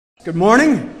Good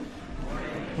morning.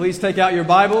 Please take out your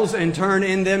Bibles and turn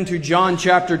in them to John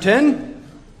chapter 10.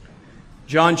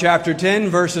 John chapter 10,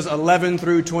 verses 11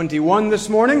 through 21 this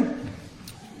morning.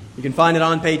 You can find it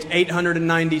on page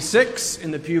 896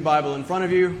 in the Pew Bible in front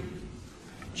of you.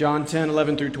 John 10,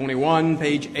 11 through 21,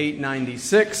 page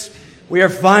 896. We are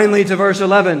finally to verse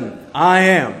 11. I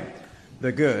am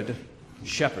the good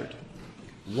shepherd.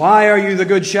 Why are you the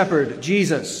good shepherd?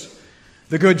 Jesus,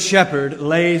 the good shepherd,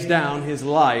 lays down his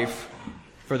life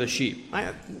for the sheep.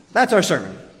 That's our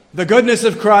sermon. The goodness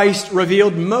of Christ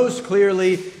revealed most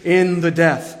clearly in the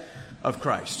death of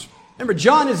Christ. Remember,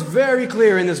 John is very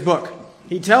clear in this book.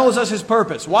 He tells us his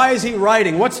purpose. Why is he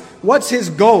writing? What's his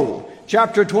goal?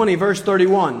 Chapter 20, verse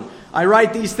 31. I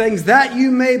write these things that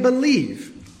you may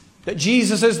believe that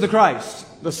Jesus is the Christ,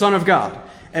 the Son of God,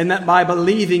 and that by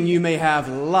believing you may have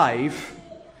life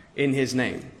in his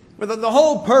name. But the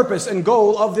whole purpose and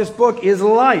goal of this book is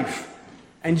life.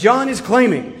 And John is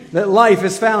claiming that life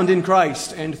is found in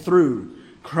Christ and through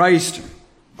Christ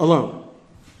alone.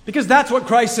 Because that's what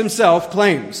Christ himself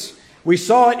claims. We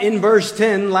saw it in verse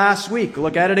 10 last week.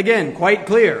 Look at it again, quite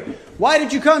clear. Why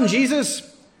did you come,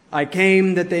 Jesus? I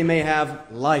came that they may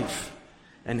have life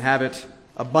and have it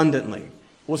abundantly.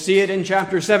 We'll see it in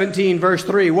chapter 17, verse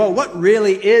 3. Well, what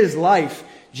really is life,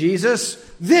 Jesus?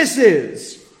 This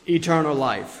is eternal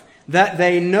life, that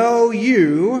they know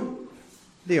you,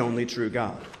 the only true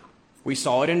God. We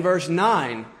saw it in verse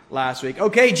 9 last week.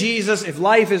 Okay, Jesus, if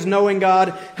life is knowing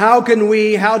God, how do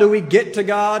we get to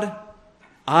God?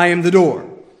 I am the door.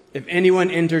 If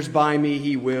anyone enters by me,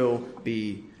 he will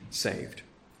be saved.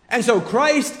 And so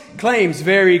Christ claims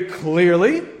very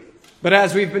clearly, but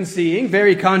as we've been seeing,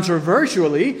 very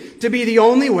controversially, to be the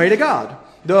only way to God.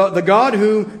 The God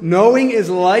who, knowing, is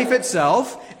life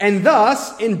itself, and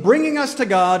thus, in bringing us to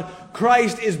God,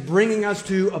 Christ is bringing us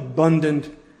to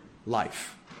abundant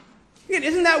life.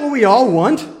 Isn't that what we all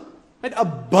want? Right?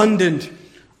 Abundant,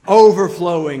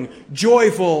 overflowing,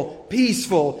 joyful,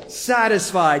 peaceful,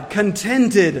 satisfied,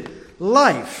 contented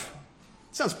life.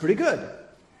 Sounds pretty good.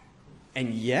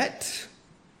 And yet,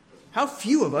 how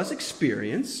few of us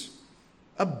experience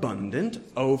abundant,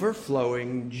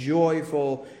 overflowing,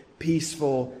 joyful,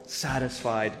 peaceful,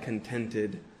 satisfied,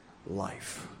 contented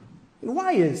life. And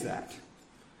why is that?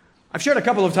 I've shared a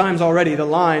couple of times already the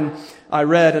line I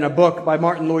read in a book by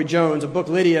Martin Lloyd-Jones, a book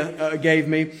Lydia gave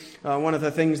me, one of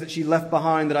the things that she left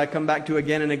behind that I come back to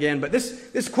again and again. But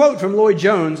this quote from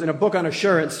Lloyd-Jones in a book on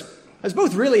assurance has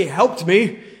both really helped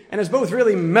me and has both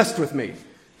really messed with me.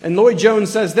 And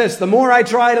Lloyd-Jones says this: the more I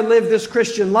try to live this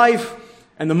Christian life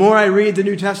and the more I read the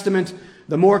New Testament,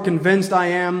 the more convinced I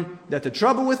am that the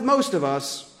trouble with most of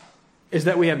us is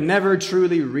that we have never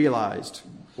truly realized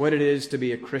what it is to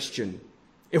be a Christian.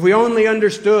 If we only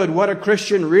understood what a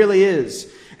Christian really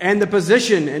is and the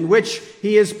position in which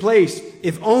he is placed,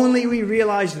 if only we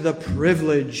realized the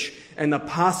privilege and the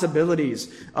possibilities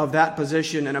of that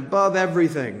position, and above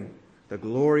everything, the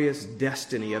glorious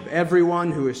destiny of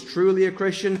everyone who is truly a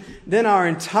Christian, then our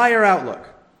entire outlook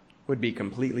would be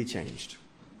completely changed.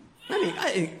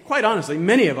 Quite honestly,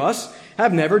 many of us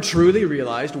have never truly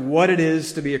realized what it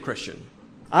is to be a Christian.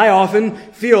 I often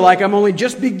feel like I'm only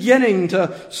just beginning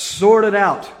to sort it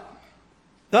out.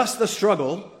 Thus the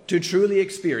struggle to truly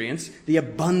experience the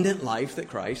abundant life that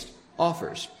Christ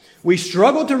offers. We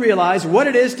struggle to realize what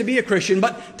it is to be a Christian,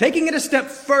 but taking it a step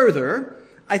further,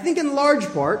 I think in large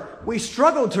part, we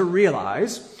struggle to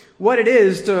realize what it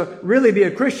is to really be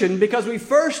a Christian because we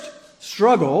first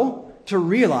struggle to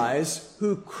realize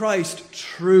who Christ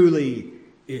truly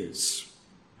is.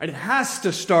 Right? It has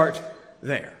to start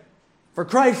there. For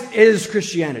Christ is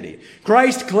Christianity.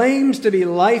 Christ claims to be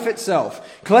life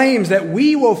itself, claims that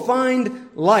we will find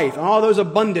life, and all those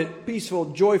abundant, peaceful,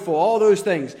 joyful, all those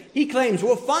things. He claims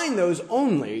we'll find those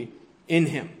only in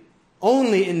Him,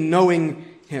 only in knowing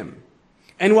Him.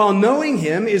 And while knowing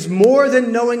Him is more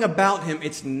than knowing about Him,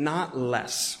 it's not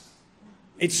less.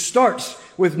 It starts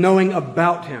with knowing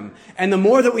about Him. And the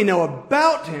more that we know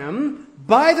about Him,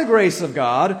 by the grace of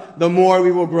God, the more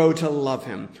we will grow to love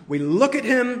Him. We look at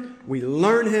Him, we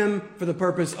learn Him for the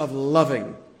purpose of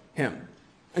loving Him.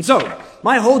 And so,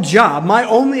 my whole job, my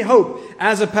only hope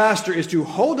as a pastor is to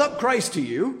hold up Christ to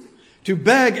you, to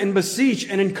beg and beseech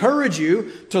and encourage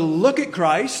you to look at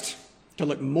Christ, to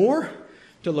look more,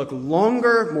 to look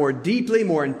longer, more deeply,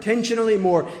 more intentionally,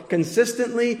 more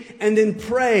consistently, and then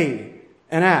pray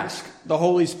and ask the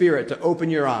Holy Spirit to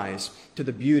open your eyes to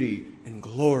the beauty and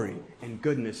glory and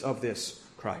goodness of this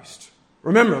Christ.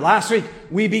 Remember, last week,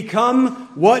 we become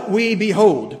what we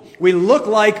behold. We look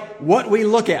like what we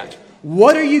look at.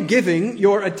 What are you giving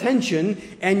your attention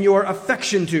and your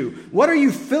affection to? What are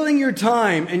you filling your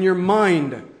time and your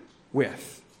mind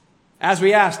with? As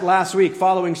we asked last week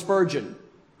following Spurgeon,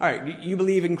 all right, you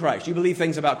believe in Christ. You believe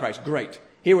things about Christ. Great.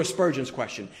 Here was Spurgeon's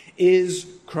question. Is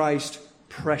Christ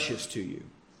precious to you?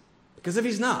 Because if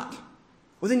he's not,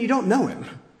 well, then you don't know him.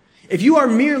 If you are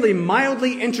merely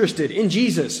mildly interested in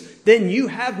Jesus, then you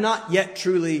have not yet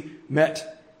truly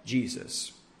met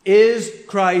Jesus. Is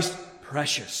Christ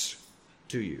precious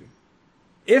to you?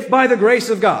 If by the grace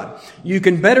of God you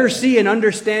can better see and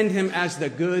understand him as the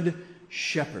good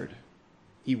shepherd,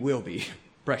 he will be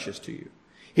precious to you.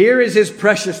 Here is his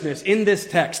preciousness in this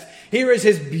text. Here is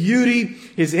his beauty,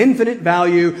 his infinite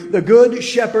value. The good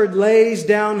shepherd lays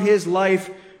down his life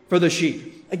for the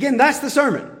sheep. Again, that's the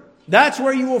sermon. That's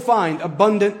where you will find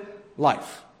abundant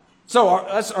life. So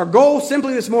our goal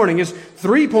simply this morning is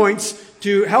 3 points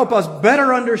to help us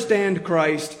better understand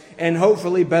Christ and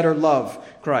hopefully better love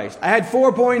Christ. I had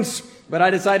 4 points, but I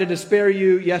decided to spare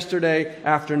you yesterday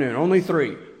afternoon. Only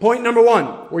 3. Point number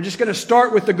 1, we're just going to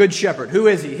start with the Good Shepherd. Who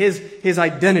is he? His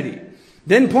identity.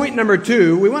 Then point number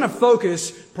 2, we want to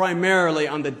focus primarily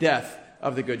on the death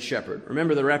of the Good Shepherd.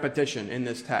 Remember the repetition in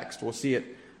this text. We'll see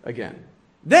it again.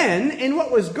 Then, in what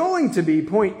was going to be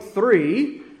point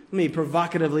 3, let me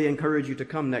provocatively encourage you to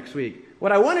come next week.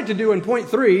 What I wanted to do in point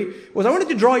 3 was I wanted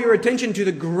to draw your attention to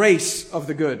the grace of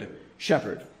the Good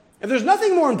Shepherd. If there's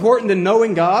nothing more important than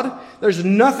knowing God, there's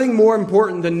nothing more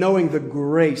important than knowing the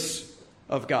grace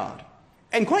of God.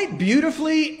 And quite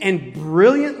beautifully and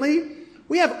brilliantly,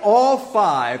 we have all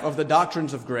 5 of the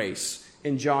doctrines of grace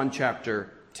in John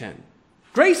chapter 10.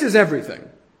 Grace is everything.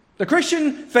 The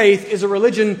Christian faith is a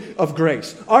religion of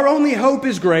grace. Our only hope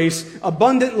is grace.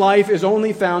 Abundant life is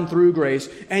only found through grace.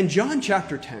 And John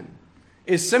chapter 10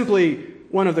 is simply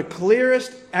one of the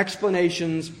clearest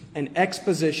explanations and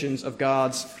expositions of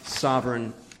God's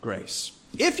sovereign grace.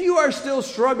 If you are still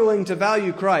struggling to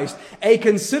value Christ, a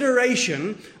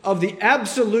consideration of the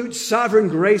absolute sovereign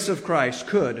grace of Christ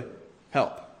could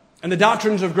help. And the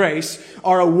doctrines of grace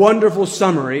are a wonderful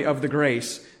summary of the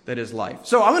grace that is life.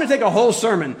 So I'm going to take a whole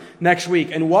sermon next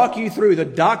week and walk you through the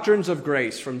doctrines of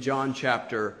grace from John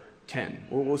chapter 10.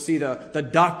 We'll see the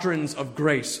doctrines of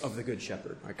grace of the Good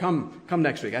Shepherd. All right, come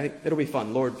next week. I think it'll be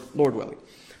fun, Lord willing.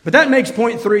 But that makes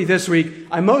point 3 this week.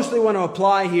 I mostly want to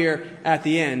apply here at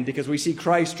the end because we see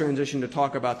Christ transition to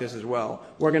talk about this as well.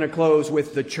 We're going to close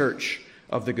with the church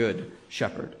of the Good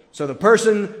Shepherd. So the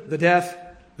person, the death,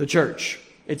 the church.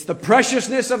 It's the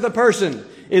preciousness of the person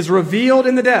is revealed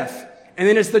in the death. And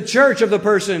then it's the church of the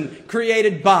person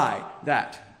created by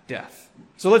that death.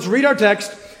 So let's read our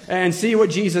text and see what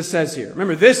Jesus says here.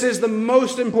 Remember, this is the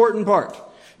most important part.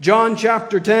 John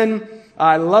chapter 10.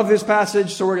 I love this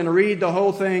passage, so we're going to read the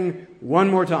whole thing one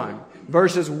more time.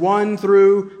 Verses 1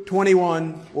 through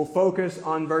 21. We'll focus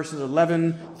on verses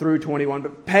 11 through 21.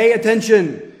 But pay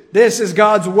attention. This is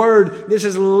God's word. This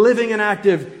is living and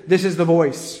active. This is the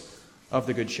voice of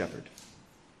the Good Shepherd.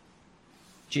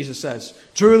 Jesus says,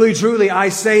 "Truly, truly, I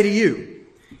say to you,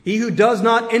 he who does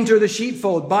not enter the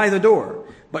sheepfold by the door,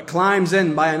 but climbs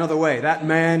in by another way, that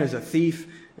man is a thief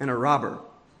and a robber.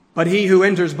 But he who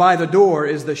enters by the door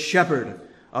is the shepherd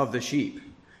of the sheep.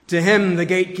 To him the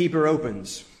gatekeeper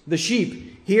opens. The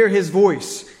sheep hear his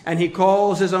voice, and he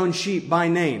calls his own sheep by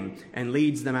name and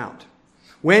leads them out.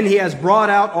 When he has brought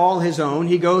out all his own,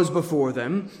 he goes before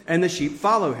them, and the sheep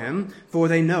follow him, for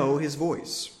they know his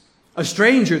voice. A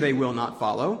stranger they will not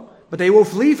follow, but they will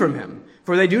flee from him,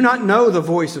 for they do not know the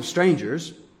voice of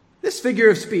strangers." This figure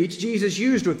of speech Jesus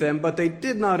used with them, but they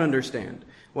did not understand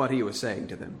what he was saying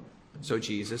to them. So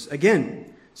Jesus again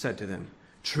said to them,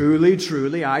 "Truly,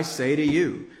 truly, I say to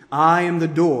you, I am the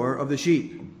door of the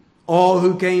sheep. All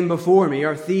who came before me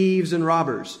are thieves and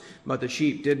robbers, but the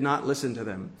sheep did not listen to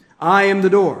them. I am the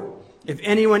door. If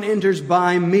anyone enters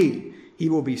by me, he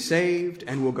will be saved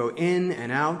and will go in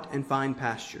and out and find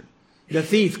pasture. The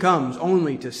thief comes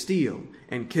only to steal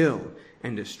and kill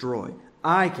and destroy.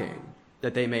 I came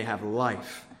that they may have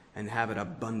life and have it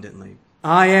abundantly.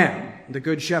 I am the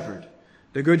good shepherd.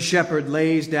 The good shepherd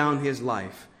lays down his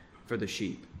life for the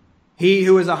sheep. He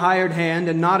who is a hired hand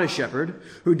and not a shepherd,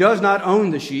 who does not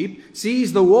own the sheep,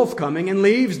 sees the wolf coming and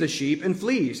leaves the sheep and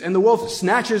flees, and the wolf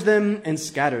snatches them and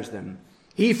scatters them.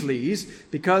 He flees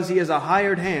because he is a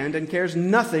hired hand and cares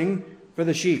nothing for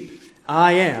the sheep.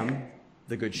 I am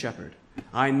the good shepherd.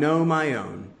 I know my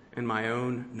own, and my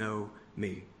own know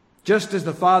me. Just as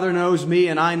the Father knows me,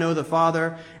 and I know the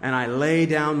Father, and I lay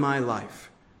down my life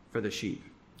for the sheep.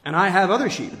 And I have other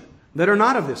sheep that are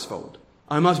not of this fold.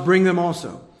 I must bring them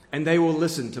also, and they will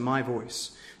listen to my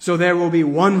voice. So there will be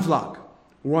one flock,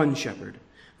 one shepherd.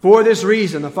 For this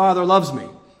reason the Father loves me,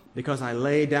 because I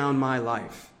lay down my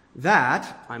life,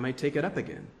 that I may take it up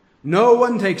again. No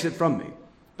one takes it from me,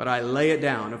 but I lay it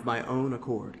down of my own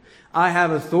accord. I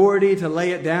have authority to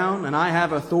lay it down, and I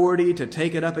have authority to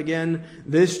take it up again.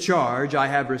 This charge I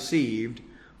have received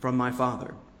from my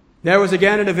Father." There was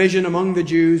again a division among the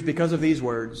Jews because of these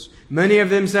words. Many of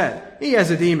them said, "He has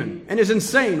a demon and is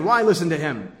insane. Why listen to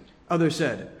him?" Others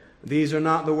said, "These are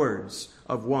not the words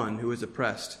of one who is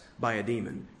oppressed by a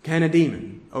demon. Can a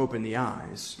demon open the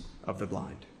eyes of the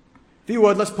blind?" If you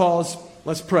would, let's pause.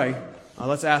 Let's pray.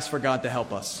 Let's ask for God to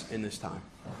help us in this time.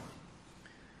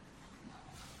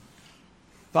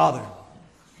 Father,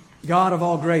 God of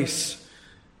all grace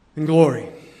and glory,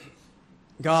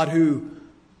 God who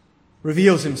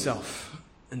reveals himself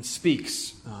and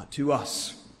speaks to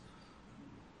us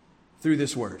through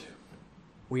this word,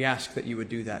 we ask that you would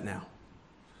do that now.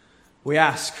 We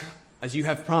ask, as you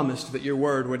have promised, that your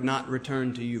word would not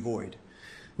return to you void.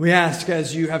 We ask,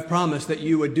 as you have promised, that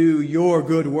you would do your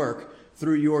good work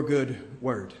through your good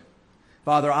word.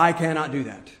 Father, I cannot do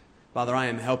that. Father, I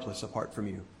am helpless apart from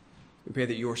you. We pray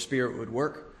that your Spirit would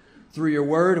work through your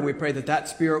word, and we pray that that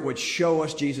Spirit would show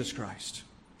us Jesus Christ.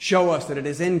 Show us that it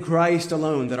is in Christ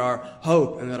alone that our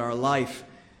hope and that our life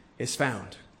is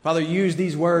found. Father, use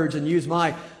these words and use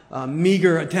my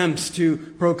meager attempts to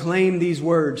proclaim these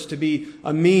words to be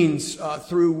a means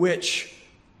through which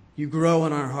you grow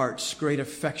in our hearts great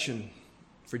affection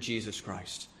for Jesus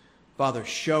Christ. Father,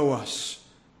 show us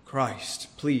Christ.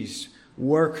 Please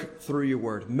work through your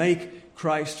word. Make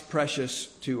Christ precious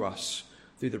to us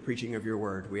through the preaching of your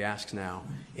word. We ask now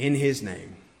in his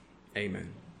name. Amen.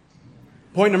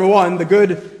 Point number one, the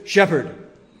Good Shepherd.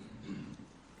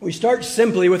 We start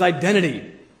simply with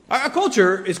identity. Our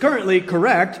culture is currently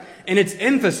correct in its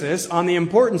emphasis on the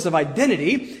importance of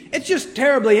identity. It's just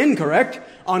terribly incorrect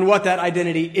on what that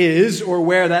identity is or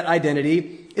where that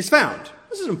identity is found.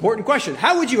 This is an important question.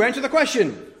 How would you answer the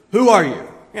question, who are you?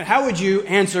 And how would you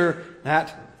answer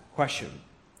that question?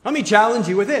 Let me challenge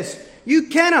you with this. You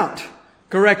cannot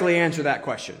correctly answer that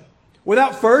question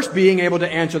without first being able to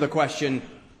answer the question,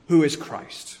 who is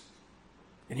Christ?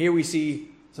 And here we see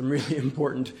some really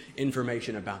important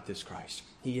information about this Christ.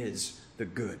 He is the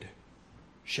Good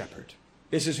Shepherd.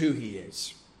 This is who he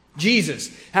is. Jesus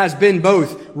has been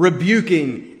both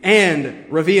rebuking and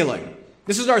revealing.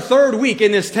 This is our third week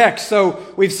in this text,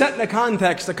 so we've set the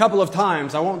context a couple of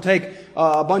times. I won't take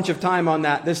a bunch of time on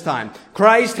that this time.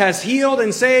 Christ has healed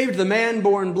and saved the man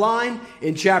born blind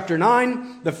in chapter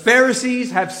 9. The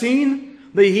Pharisees have seen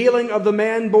the healing of the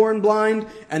man born blind,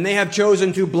 and they have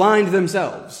chosen to blind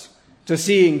themselves to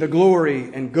seeing the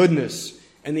glory and goodness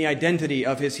and the identity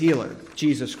of his healer,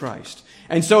 Jesus Christ.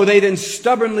 And so they then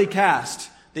stubbornly cast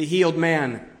the healed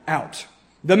man out.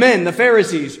 The men, the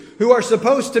Pharisees, who are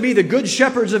supposed to be the good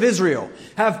shepherds of Israel,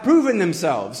 have proven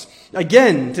themselves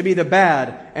again to be the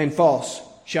bad and false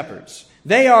shepherds.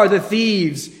 They are the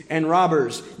thieves and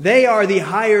robbers. They are the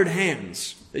hired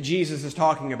hands that Jesus is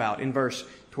talking about in verse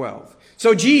 12.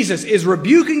 So Jesus is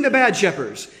rebuking the bad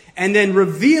shepherds and then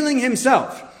revealing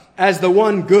himself as the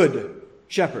one good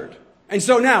shepherd. And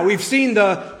so now we've seen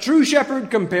the true shepherd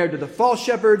compared to the false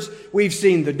shepherds. We've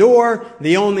seen the door,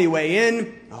 the only way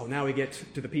in. Oh, now we get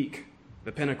to the peak,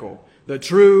 the pinnacle. The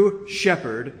true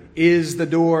shepherd is the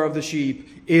door of the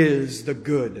sheep, is the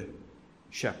good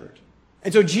shepherd.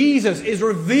 And so Jesus is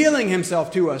revealing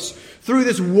himself to us through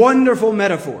this wonderful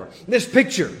metaphor, this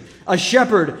picture. A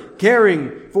shepherd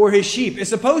caring for his sheep is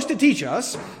supposed to teach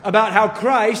us about how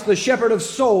Christ, the shepherd of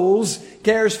souls,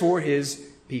 cares for his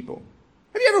people.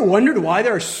 Have you ever wondered why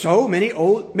there are so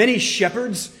many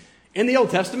shepherds in the Old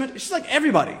Testament? It's just like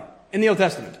everybody in the Old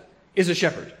Testament is a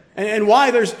shepherd. And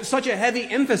why there's such a heavy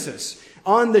emphasis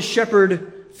on the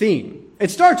shepherd theme.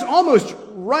 It starts almost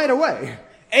right away.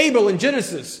 Abel in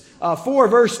Genesis 4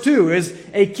 verse 2 is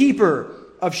a keeper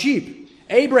of sheep.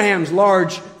 Abraham's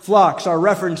large flocks are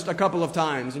referenced a couple of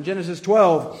times in Genesis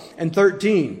 12 and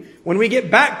 13. When we get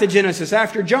back to Genesis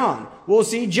after John, we'll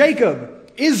see Jacob,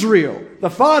 Israel, the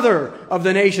father of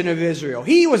the nation of Israel.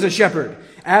 He was a shepherd,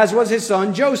 as was his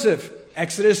son Joseph.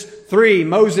 Exodus 3,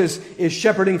 Moses is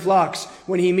shepherding flocks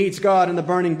when he meets God in the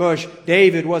burning bush.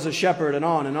 David was a shepherd, and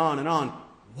on and on and on.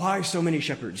 Why so many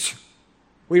shepherds?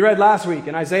 We read last week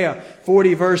in Isaiah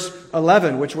 40 verse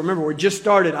 11, which remember we just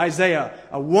started Isaiah,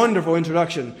 a wonderful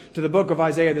introduction to the book of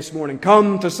Isaiah this morning.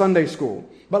 Come to Sunday school.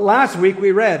 But last week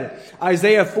we read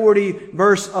Isaiah 40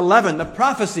 verse 11, the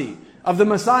prophecy of the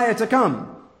Messiah to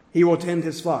come. He will tend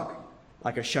his flock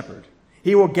like a shepherd.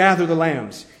 He will gather the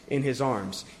lambs in his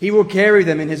arms. He will carry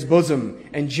them in his bosom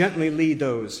and gently lead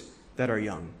those that are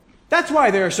young. That's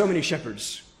why there are so many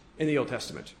shepherds in the Old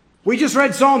Testament. We just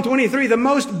read Psalm 23, the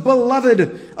most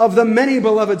beloved of the many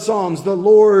beloved Psalms. The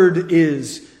Lord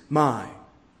is my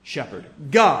shepherd.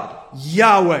 God,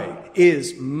 Yahweh,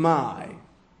 is my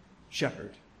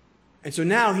shepherd. And so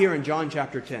now here in John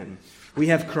chapter 10, we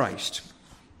have Christ,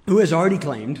 who has already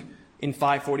claimed in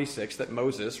 546 that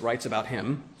Moses writes about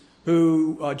him,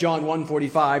 who John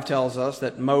 1:45 tells us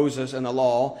that Moses and the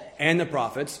law and the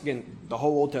prophets, again, the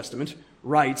whole Old Testament,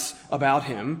 writes about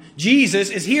him. Jesus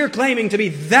is here claiming to be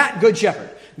that good shepherd,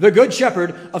 the good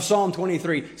shepherd of Psalm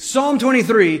 23. Psalm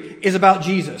 23 is about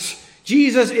Jesus.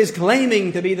 Jesus is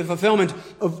claiming to be the fulfillment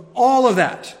of all of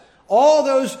that. All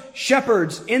those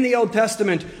shepherds in the Old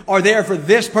Testament are there for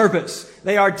this purpose.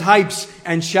 They are types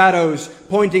and shadows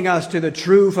pointing us to the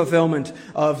true fulfillment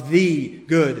of the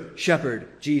good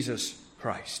shepherd, Jesus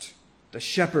Christ. The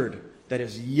shepherd that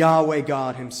is Yahweh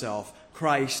God himself.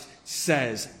 Christ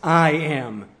says, I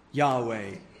am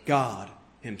Yahweh God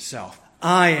himself.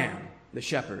 I am the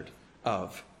shepherd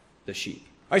of the sheep.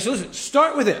 All right, so listen,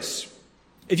 start with this.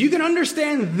 If you can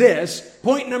understand this,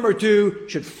 point number 2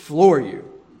 should floor you.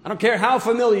 I don't care how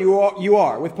familiar you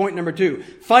are with point number 2.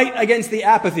 Fight against the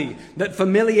apathy that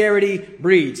familiarity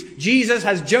breeds. Jesus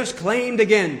has just claimed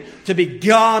again to be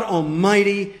God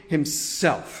Almighty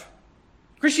himself.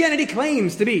 Christianity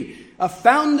claims to be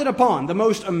founded upon the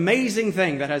most amazing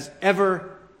thing that has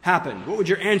ever happened. What would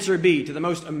your answer be to the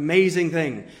most amazing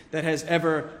thing that has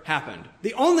ever happened?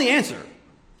 The only answer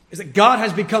is that God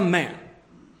has become man.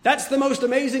 That's the most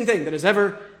amazing thing that has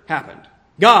ever happened.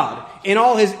 God, in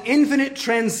all his infinite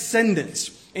transcendence,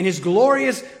 in his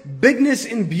glorious bigness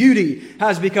and beauty,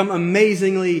 has become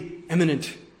amazingly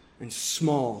eminent and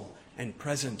small and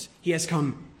present. He has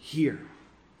come here.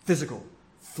 Physical,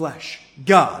 flesh.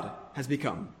 God has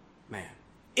become man.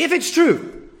 If it's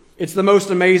true, it's the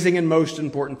most amazing and most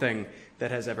important thing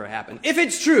that has ever happened. If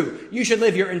it's true, you should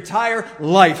live your entire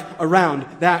life around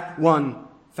that one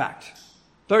fact.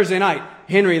 Thursday night,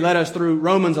 Henry led us through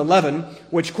Romans 11,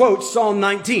 which quotes Psalm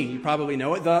 19. You probably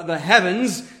know it. The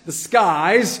heavens, the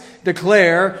skies,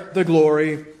 declare the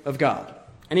glory of God.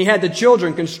 And he had the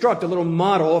children construct a little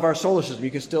model of our solar system.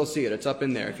 You can still see it. It's up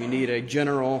in there if you need a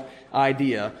general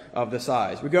idea of the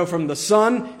size. We go from the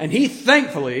sun, and he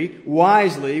thankfully,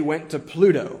 wisely went to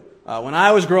Pluto. When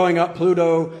I was growing up,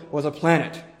 Pluto was a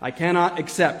planet. I cannot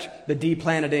accept the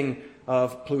deplaneting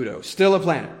of Pluto. Still a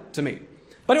planet to me.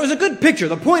 But it was a good picture.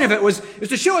 The point of it was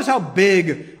to show us how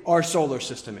big our solar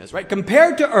system is, right?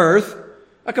 Compared to Earth,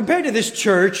 compared to this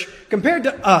church, compared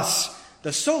to us,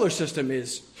 the solar system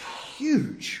is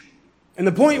huge. And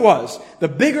the point was, the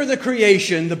bigger the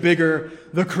creation, the bigger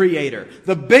the creator.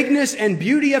 The bigness and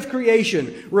beauty of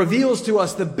creation reveals to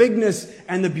us the bigness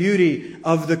and the beauty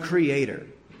of the creator.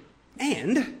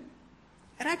 And it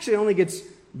actually only gets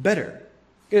better.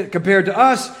 Compared to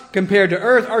us, compared to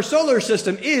Earth, our solar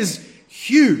system is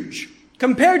huge.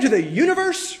 Compared to the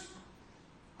universe,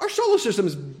 our solar system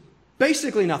is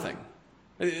basically nothing.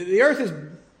 The Earth is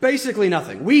basically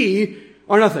nothing. We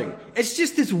are nothing. It's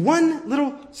just this one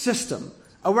little system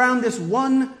around this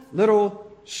one little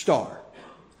star.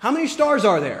 How many stars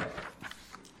are there?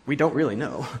 We don't really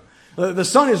know. The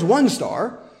sun is one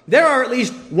star. There are at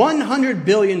least 100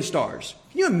 billion stars.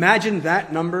 Can you imagine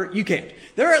that number? You can't.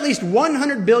 There are at least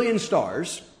 100 billion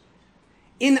stars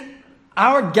in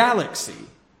our galaxy.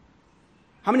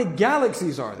 How many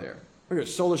galaxies are there? Okay,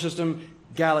 solar system,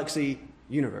 galaxy,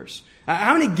 universe.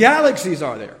 How many galaxies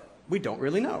are there? We don't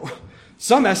really know.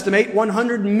 Some estimate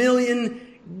 100 million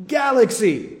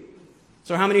galaxy.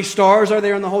 So how many stars are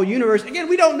there in the whole universe? Again,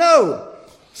 we don't know.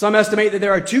 Some estimate that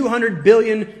there are 200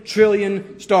 billion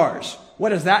trillion stars. What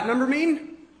does that number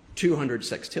mean? 200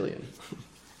 sextillion.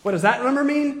 What does that number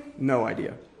mean? No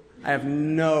idea. I have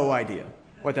no idea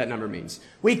what that number means.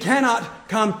 We cannot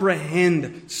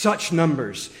comprehend such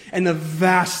numbers and the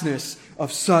vastness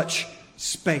of such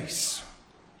space.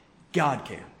 God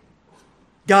can.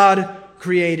 God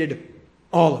created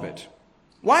all of it.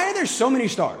 Why are there so many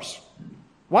stars?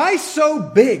 Why so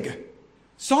big?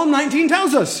 Psalm 19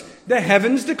 tells us the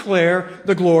heavens declare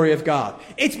the glory of God.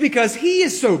 It's because he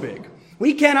is so big.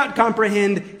 We cannot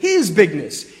comprehend his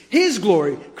bigness, his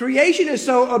glory. Creation is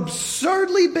so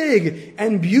absurdly big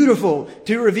and beautiful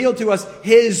to reveal to us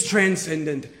his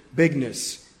transcendent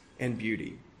bigness and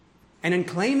beauty. And in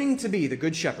claiming to be the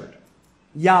good shepherd,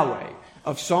 Yahweh,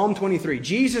 of Psalm 23,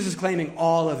 Jesus is claiming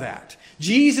all of that.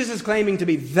 Jesus is claiming to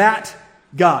be that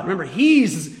God. Remember,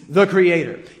 he's the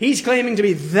creator. He's claiming to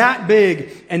be that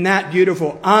big and that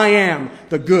beautiful. I am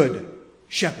the good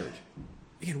shepherd.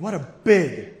 Again, what a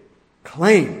big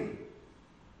claim.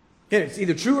 Again, it's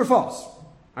either true or false. All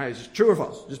right, it's just true or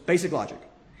false. Just basic logic.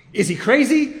 Is he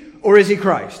crazy or is he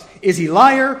Christ? Is he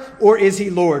liar or is he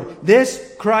Lord?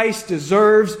 This Christ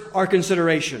deserves our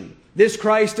consideration. This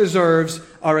Christ deserves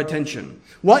our attention.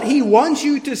 What he wants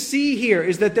you to see here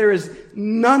is that there is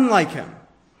none like him.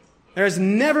 There has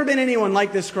never been anyone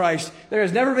like this Christ. There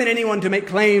has never been anyone to make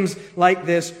claims like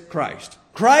this Christ.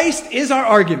 Christ is our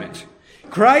argument.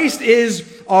 Christ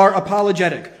is our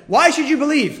apologetic. Why should you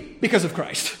believe? Because of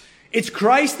Christ. It's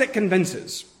Christ that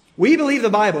convinces. We believe the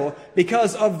Bible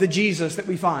because of the Jesus that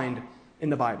we find in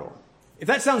the Bible. If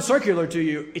that sounds circular to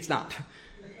you, it's not.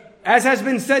 As has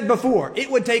been said before,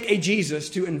 it would take a Jesus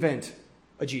to invent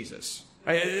a Jesus.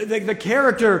 The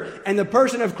character and the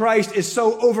person of Christ is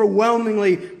so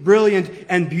overwhelmingly brilliant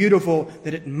and beautiful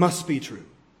that it must be true.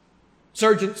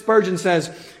 Spurgeon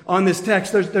says on this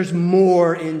text, there's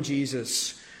more in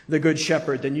Jesus, the good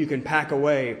shepherd, than you can pack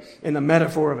away in the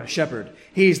metaphor of a shepherd.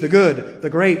 He's the good, the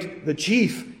great, the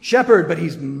chief shepherd, but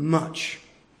he's much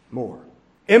more.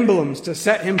 Emblems to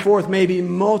set him forth may be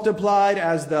multiplied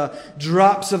as the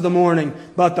drops of the morning,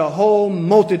 but the whole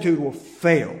multitude will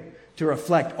fail to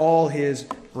reflect all his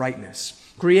brightness.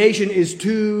 Creation is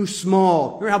too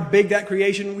small. Remember how big that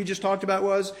creation we just talked about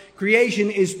was? Creation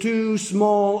is too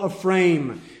small a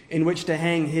frame in which to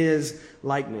hang his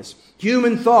likeness.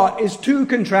 Human thought is too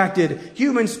contracted,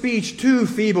 human speech too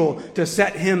feeble to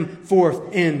set him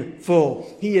forth in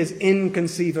full. He is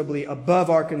inconceivably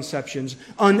above our conceptions,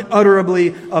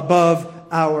 unutterably above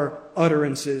our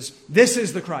utterances. This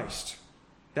is the Christ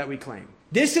that we claim.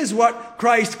 This is what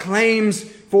Christ claims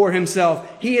for himself.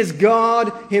 He is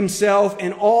God himself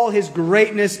in all his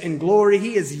greatness and glory.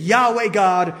 He is Yahweh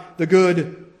God, the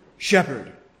good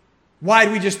shepherd. Why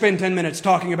did we just spend 10 minutes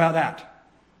talking about that?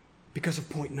 Because of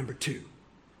point number 2.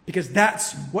 Because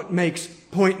that's what makes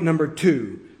point number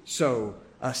 2 so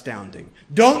astounding.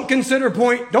 Don't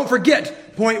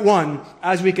forget point 1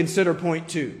 as we consider point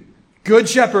 2. Good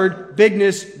shepherd,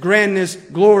 bigness, grandness,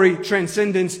 glory,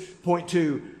 transcendence. Point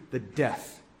 2, the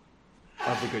death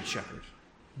of the good shepherd.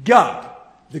 God,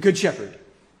 the good shepherd,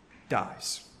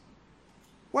 dies.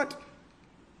 What?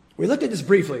 We looked at this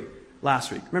briefly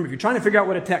last week. Remember, if you're trying to figure out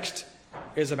what a text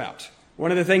is about, one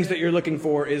of the things that you're looking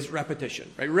for is repetition.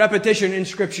 Right? Repetition in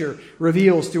Scripture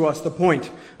reveals to us the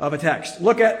point of a text.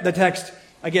 Look at the text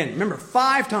again. Remember,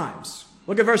 5 times.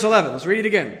 Look at verse 11. Let's read it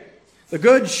again. The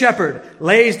good shepherd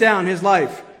lays down his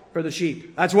life for the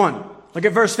sheep. That's 1. Look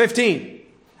at verse 15.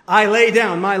 I lay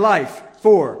down my life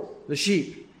for the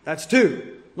sheep. That's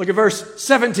 2. Look at verse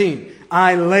 17.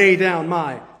 I lay down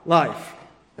my life.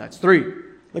 That's 3.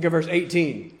 Look at verse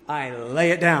 18. I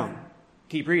lay it down.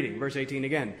 Keep reading. Verse 18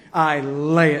 again. I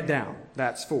lay it down.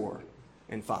 That's 4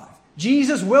 and 5.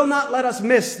 Jesus will not let us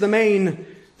miss the main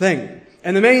thing.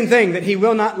 And the main thing that he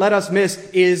will not let us miss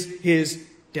is his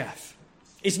death.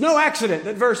 It's no accident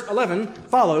that verse 11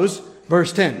 follows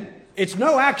verse 10. It's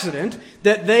no accident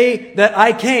that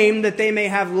I came that they may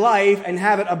have life and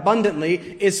have it abundantly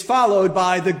is followed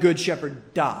by the good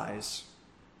shepherd dies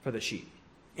for the sheep.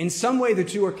 In some way, the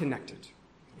two are connected.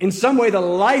 In some way, the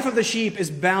life of the sheep is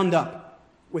bound up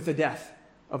with the death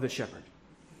of the shepherd.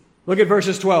 Look at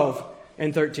verses 12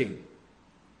 and 13.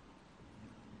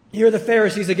 Here are the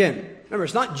Pharisees again. Remember,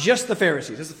 it's not just the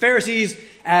Pharisees. It's the Pharisees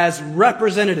as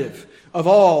representative of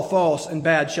all false and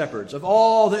bad shepherds, of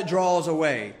all that draws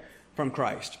away from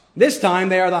Christ. This time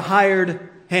they are the hired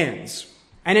hands.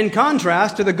 And in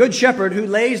contrast to the good shepherd who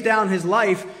lays down his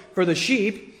life for the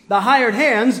sheep, the hired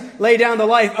hands lay down the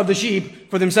life of the sheep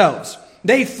for themselves.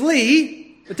 They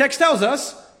flee, the text tells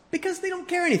us, because they don't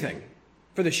care anything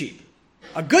for the sheep.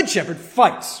 A good shepherd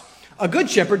fights. A good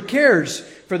shepherd cares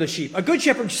for the sheep. A good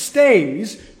shepherd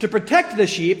stays to protect the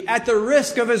sheep at the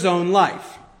risk of his own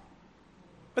life.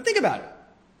 But think about it.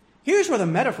 Here's where the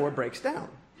metaphor breaks down.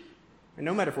 And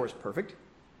no metaphor is perfect.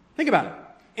 Think about it.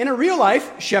 In a real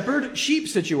life shepherd-sheep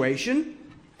situation,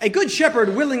 a good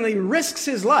shepherd willingly risks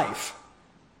his life.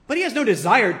 But he has no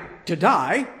desire to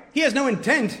die. He has no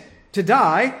intent to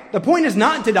die. The point is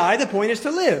not to die. The point is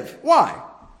to live. Why?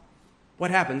 What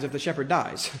happens if the shepherd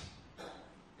dies?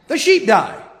 The sheep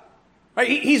die. Right?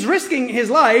 He's risking his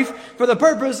life for the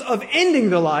purpose of ending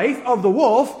the life of the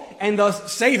wolf and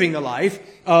thus saving the life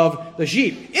of the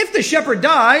sheep. If the shepherd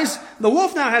dies, the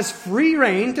wolf now has free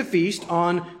rein to feast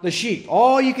on the sheep.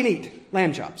 All you can eat,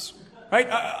 lamb chops. Right?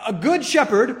 A good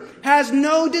shepherd has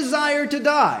no desire to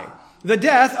die. The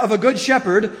death of a good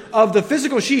shepherd of the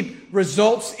physical sheep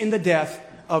results in the death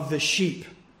of the sheep.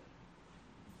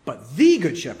 But the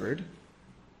good shepherd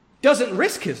doesn't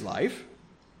risk his life.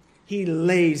 He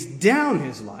lays down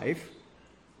his life.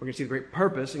 We're going to see the great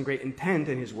purpose and great intent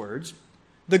in his words.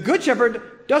 The good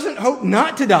shepherd doesn't hope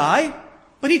not to die.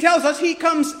 But he tells us he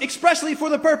comes expressly for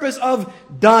the purpose of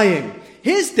dying.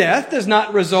 His death does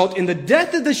not result in the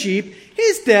death of the sheep.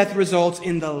 His death results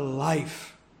in the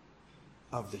life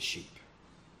of the sheep.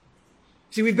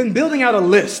 See, we've been building out a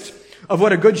list of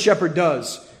what a good shepherd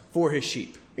does for his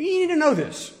sheep. You need to know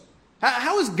this.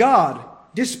 How is God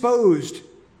disposed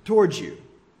towards you?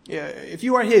 If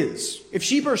you are his, if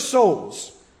sheep are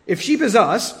souls, if sheep is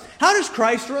us, how does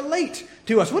Christ relate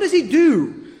to us? What does he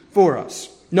do for us?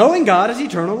 Knowing God is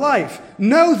eternal life.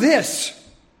 Know this.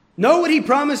 Know what he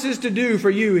promises to do for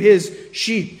you, his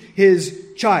sheep, his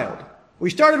child. We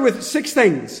started with 6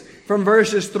 things from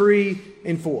verses 3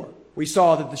 and 4. We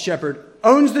saw that the shepherd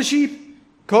owns the sheep,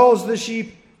 calls the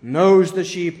sheep, knows the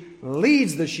sheep,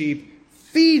 leads the sheep,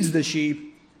 feeds the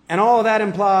sheep, and all of that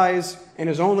implies and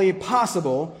is only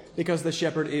possible because the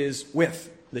shepherd is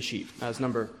with the sheep. That's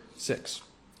number 6.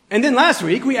 And then last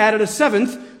week we added a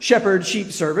 7th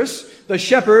shepherd-sheep service. The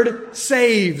shepherd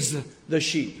saves the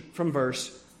sheep from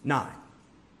verse 9.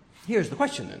 Here's the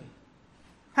question then.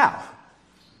 How?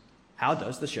 How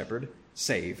does the shepherd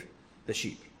save the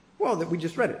sheep? Well, we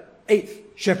just read it. 8th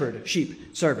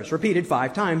shepherd-sheep service. Repeated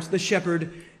 5 times. The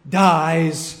shepherd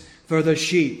dies for the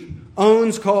sheep.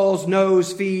 Owns, calls,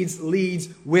 knows, feeds, leads,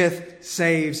 with,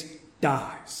 saves,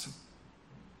 dies.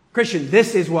 Christian,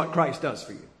 this is what Christ does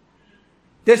for you.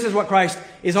 This is what Christ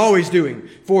is always doing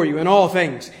for you in all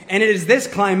things. And it is this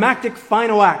climactic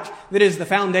final act that is the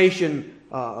foundation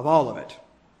of all of it.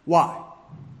 Why?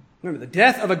 Remember, the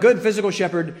death of a good physical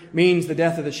shepherd means the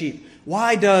death of the sheep.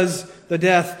 Why does the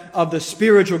death of the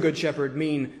spiritual good shepherd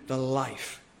mean the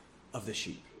life of the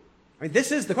sheep? I mean,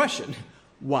 this is the question.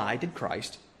 Why did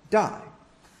Christ die?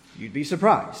 You'd be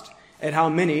surprised at how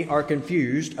many are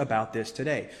confused about this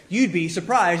today. You'd be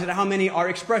surprised at how many are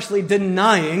expressly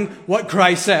denying what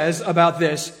Christ says about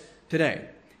this today.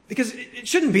 Because it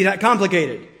shouldn't be that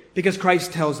complicated. Because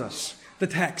Christ tells us. The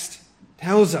text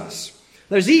tells us.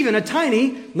 There's even a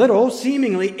tiny, little,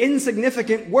 seemingly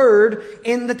insignificant word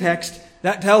in the text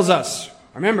that tells us.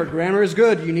 Remember, grammar is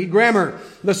good. You need grammar.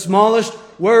 The smallest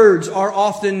words are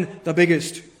often the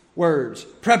biggest words.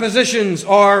 Prepositions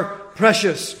are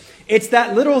precious. It's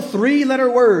that little 3-letter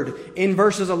word in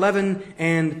verses 11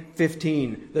 and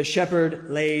 15. The shepherd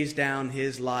lays down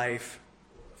his life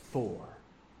for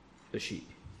the sheep.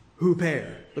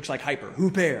 Huper. Looks like hyper.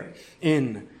 Huper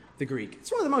in the Greek.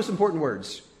 It's one of the most important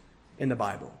words in the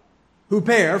Bible.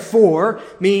 Huper, for,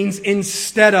 means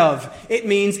instead of. It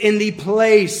means in the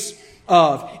place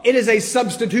of. It is a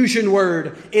substitution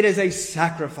word. It is a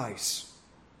sacrifice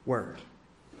word.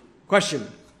 Question.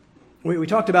 We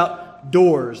talked about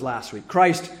doors last week.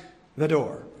 Christ, the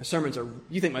door.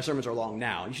 You think my sermons are long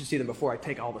now. You should see them before I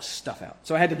take all the stuff out.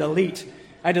 So I had to delete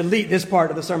this part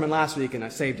of the sermon last week, and I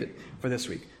saved it for this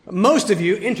week. Most of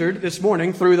you entered this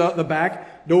morning through the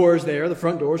back doors there, the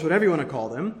front doors, whatever you want to call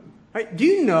them. Right? Do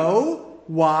you know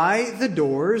why the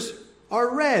doors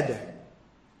are red?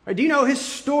 Right? Do you know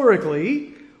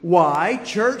historically why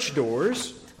church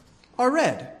doors are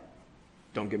red?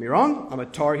 Don't get me wrong. I'm a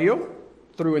Tar Heel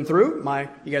through and through.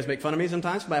 You guys make fun of me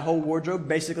sometimes. My whole wardrobe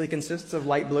basically consists of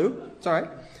light blue. It's all right.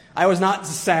 I was not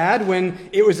sad when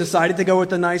it was decided to go with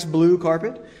the nice blue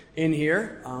carpet in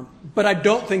here. But I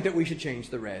don't think that we should change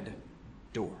the red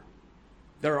door.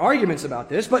 There are arguments about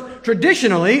this, but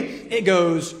traditionally it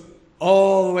goes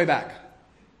all the way back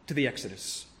to the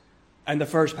Exodus and the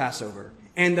first Passover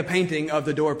and the painting of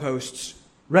the doorposts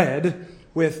red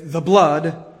with the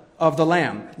blood of the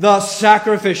Lamb, the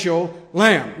sacrificial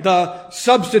Lamb, the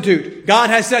substitute. God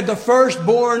has said the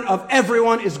firstborn of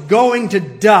everyone is going to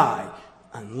die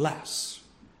unless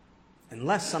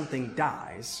something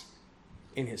dies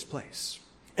in his place.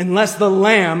 Unless the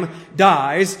Lamb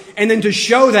dies, and then to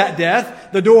show that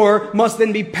death, the door must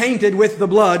then be painted with the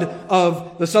blood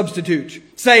of the substitute,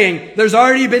 saying, there's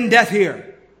already been death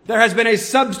here. There has been a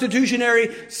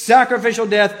substitutionary sacrificial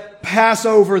death pass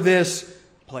over this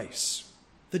place.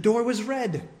 The door was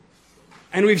red.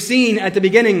 And we've seen at the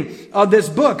beginning of this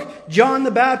book, John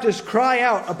the Baptist cry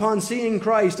out upon seeing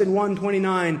Christ in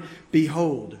 1:29,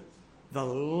 behold, the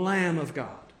Lamb of God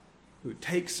who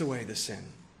takes away the sin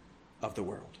of the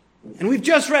world. And we've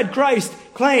just read Christ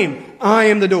claim, I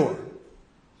am the door.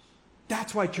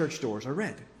 That's why church doors are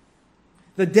red.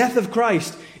 The death of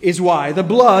Christ is why. The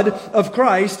blood of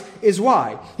Christ is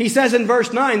why. He says in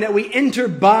verse 9 that we enter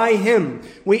by Him.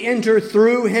 We enter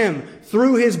through Him,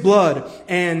 through His blood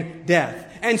and death.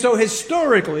 And so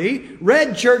historically,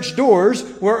 red church doors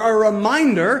were a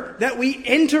reminder that we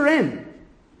enter in.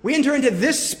 We enter into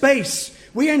this space.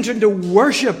 We enter into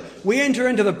worship. We enter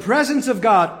into the presence of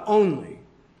God only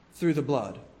through the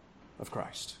blood of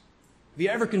Christ. Have you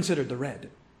ever considered the red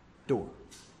door.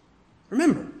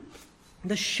 Remember,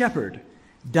 the shepherd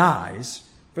dies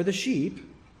for the sheep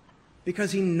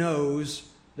because he knows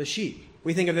the sheep.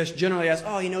 We think of this generally as,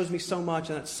 oh, he knows me so much,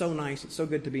 and that's so nice, it's so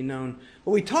good to be known.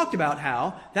 But we talked about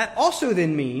how that also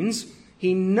then means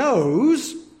he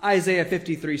knows, Isaiah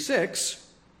 53:6,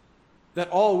 that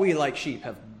all we like sheep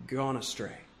have gone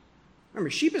astray. Remember,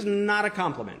 sheep is not a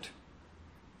compliment.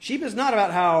 Sheep is not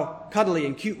about how cuddly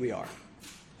and cute we are.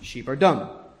 Sheep are dumb.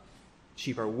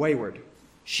 Sheep are wayward.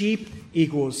 Sheep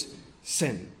equals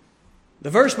sin. The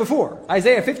verse before,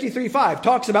 Isaiah 53:5,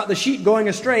 talks about the sheep going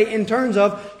astray in terms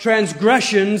of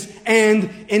transgressions and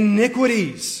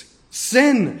iniquities.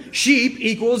 Sin. Sheep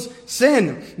equals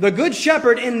sin. The good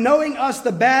shepherd, in knowing us,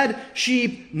 the bad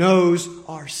sheep, knows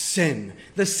our sin.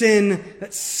 The sin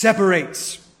that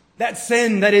separates. That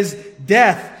sin that is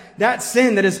death. That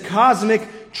sin that is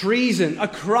cosmic treason, a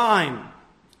crime.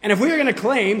 And if we are going to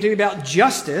claim to be about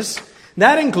justice,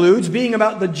 that includes being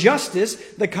about the justice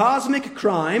the cosmic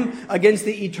crime against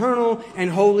the eternal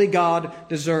and holy God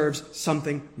deserves.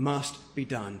 Something must be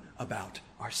done about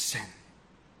our sin.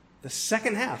 The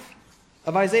second half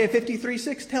of Isaiah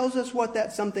 53:6 tells us what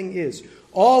that something is.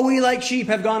 All we like sheep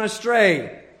have gone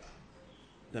astray.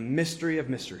 The mystery of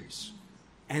mysteries.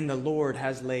 And the Lord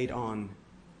has laid on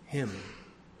him,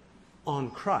 on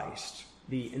Christ,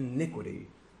 the iniquity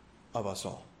of us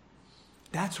all.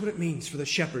 That's what it means for the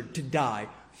shepherd to die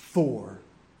for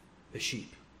the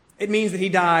sheep. It means that he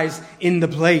dies in the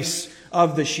place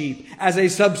of the sheep as a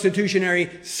substitutionary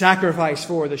sacrifice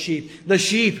for the sheep. The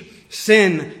sheep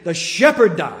sin. The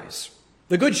shepherd dies.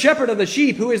 The good shepherd of the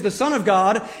sheep, who is the Son of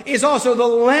God, is also the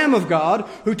Lamb of God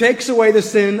who takes away the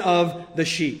sin of the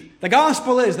sheep. The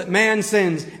gospel is that man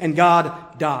sins and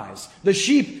God dies. The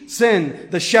sheep sin.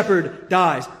 The shepherd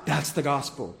dies. That's the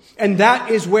gospel. And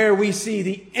that is where we see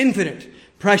the infinite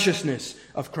preciousness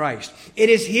of Christ. It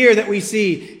is here that we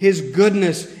see his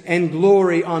goodness and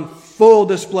glory on full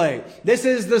display. This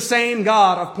is the same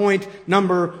God of point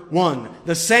number 1.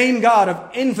 The same God of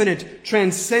infinite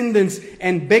transcendence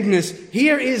and bigness.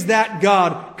 Here is that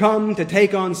God come to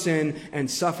take on sin and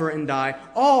suffer and die,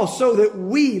 all so that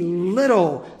we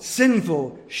little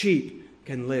sinful sheep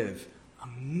can live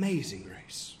amazing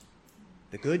grace.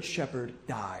 The good shepherd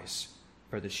dies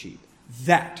for the sheep.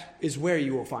 That is where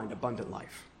you will find abundant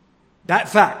life. That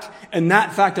fact, and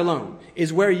that fact alone,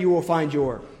 is where you will find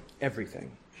your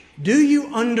everything. Do you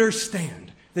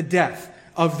understand the death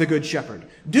of the Good Shepherd?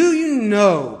 Do you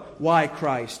know why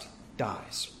Christ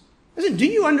dies? Listen, do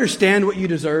you understand what you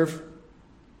deserve?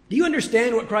 Do you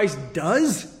understand what Christ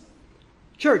does?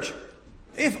 Church,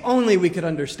 if only we could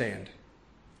understand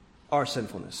our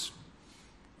sinfulness.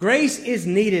 Grace is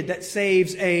needed that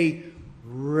saves a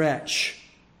wretch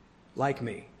like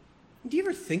me. Do you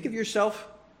ever think of yourself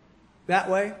that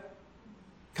way?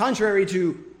 Contrary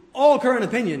to all current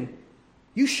opinion,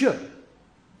 you should.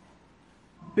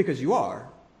 Because you are.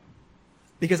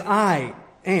 Because I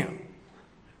am.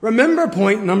 Remember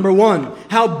point number 1,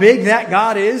 how big that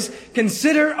God is.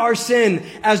 Consider our sin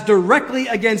as directly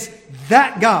against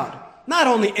that God. Not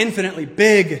only infinitely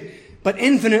big, but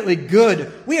infinitely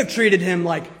good. We have treated him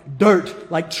like dirt,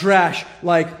 like trash,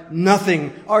 like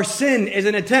nothing. Our sin is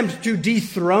an attempt to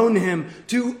dethrone him,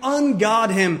 to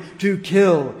ungod him, to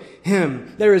kill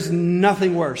him. There is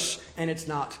nothing worse, and it's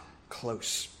not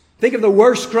close. Think of the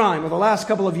worst crime of the last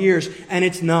couple of years, and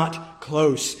it's not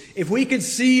close. If we could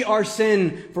see our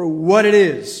sin for what it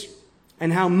is,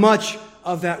 and how much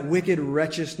of that wicked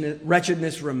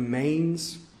wretchedness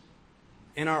remains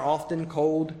in our often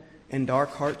cold and dark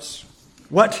hearts,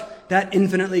 what that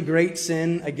infinitely great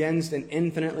sin against an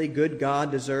infinitely good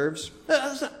God deserves.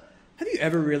 Have you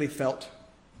ever really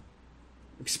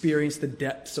experienced the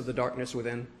depths of the darkness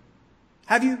within?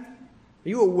 Have you? Are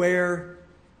you aware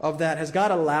of that? Has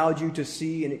God allowed you to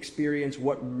see and experience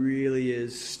what really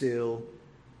is still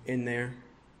in there?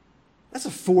 That's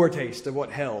a foretaste of what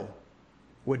hell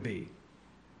would be.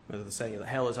 Rather than saying that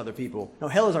hell is other people. No,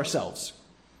 hell is ourselves.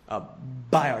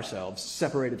 By ourselves,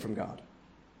 separated from God.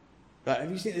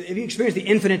 Have you experienced the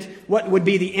infinite, what would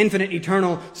be the infinite,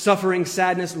 eternal suffering,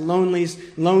 sadness,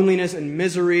 loneliness, and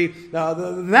misery?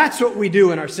 That's what we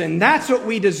do in our sin. That's what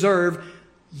we deserve.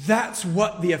 That's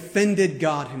what the offended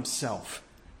God himself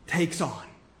takes on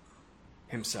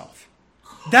himself.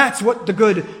 That's what the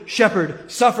good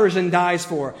shepherd suffers and dies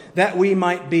for, that we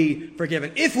might be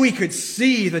forgiven. If we could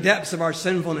see the depths of our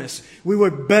sinfulness, we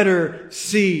would better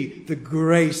see the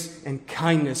grace and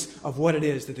kindness of what it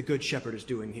is that the good shepherd is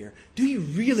doing here. Do you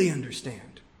really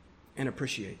understand and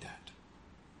appreciate that?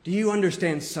 Do you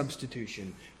understand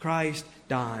substitution? Christ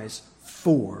dies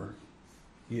for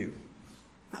you.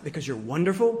 Not because you're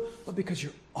wonderful, but because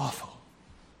you're awful.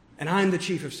 And I'm the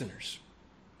chief of sinners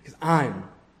because I'm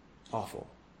awful.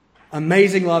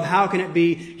 Amazing love, how can it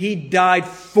be? He died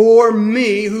for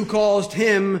me who caused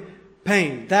him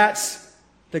pain. That's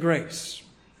the grace.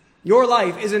 Your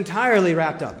life is entirely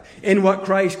wrapped up in what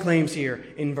Christ claims here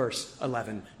in verse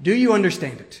 11. Do you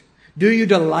understand it? Do you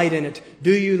delight in it?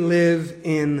 Do you live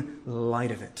in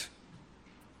light of it?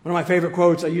 One of my favorite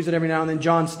quotes, I use it every now and then,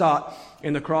 John Stott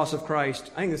in The Cross of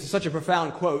Christ. I think this is such a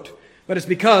profound quote, but it's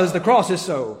because the cross is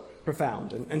so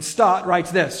profound. And Stott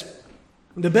writes this: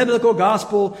 the biblical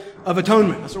gospel of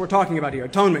atonement, that's what we're talking about here,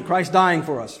 atonement, Christ dying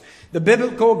for us. The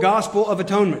biblical gospel of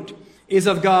atonement is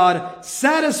of God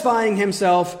satisfying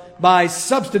himself by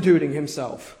substituting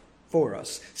himself for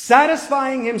us.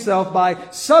 Satisfying himself by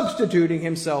substituting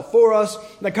himself for us.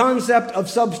 The concept of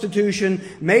substitution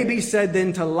may be said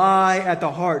then to lie at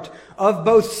the heart of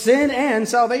both sin and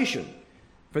salvation.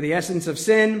 For the essence of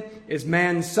sin is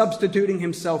man substituting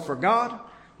himself for God,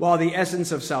 while the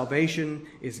essence of salvation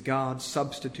is God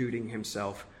substituting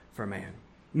himself for man.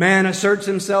 Man asserts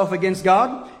himself against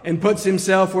God and puts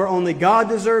himself where only God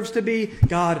deserves to be.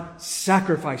 God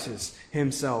sacrifices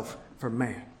himself for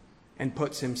man and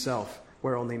puts himself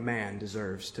where only man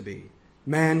deserves to be.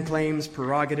 Man claims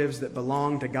prerogatives that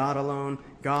belong to God alone.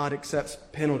 God accepts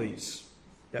penalties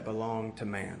that belong to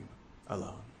man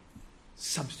alone.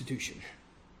 Substitution.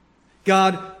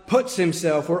 God puts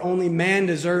himself where only man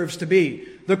deserves to be.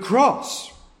 The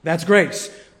cross, that's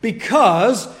grace.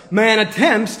 Because man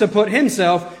attempts to put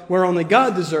himself where only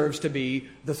God deserves to be,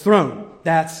 the throne.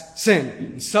 That's sin.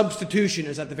 And substitution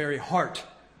is at the very heart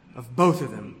of both of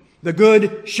them. The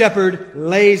good shepherd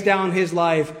lays down his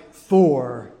life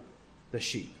for the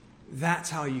sheep. That's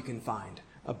how you can find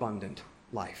abundant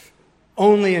life.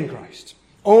 Only in Christ.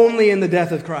 Only in the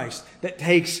death of Christ that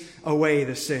takes away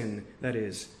the sin that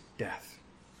is death.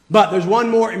 But there's one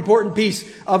more important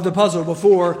piece of the puzzle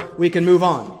before we can move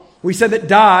on. We said that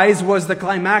dies was the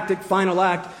climactic final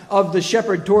act of the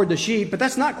shepherd toward the sheep, but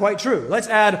that's not quite true. Let's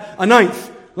add a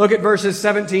ninth. Look at verses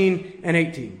 17 and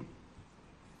 18.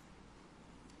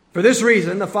 For this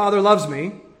reason, the Father loves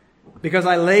me, because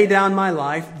I lay down my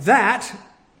life, that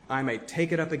I may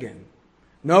take it up again.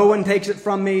 No one takes it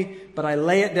from me, but I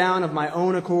lay it down of my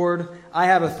own accord. I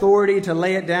have authority to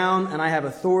lay it down, and I have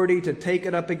authority to take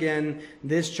it up again.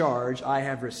 This charge I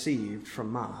have received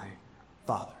from my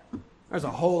Father. There's a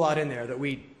whole lot in there that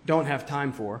we don't have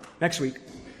time for next week.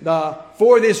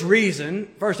 For this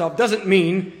reason, first off, doesn't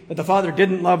mean that the Father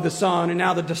didn't love the Son, and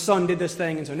now that the Son did this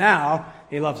thing, and so now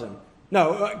he loves him.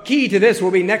 No, key to this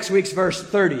will be next week's verse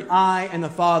 30. I and the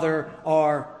Father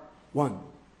are one.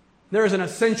 There is an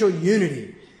essential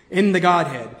unity in the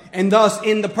Godhead, and thus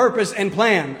in the purpose and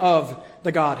plan of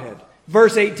the Godhead.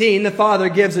 Verse 18, the Father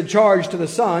gives a charge to the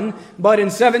Son, but in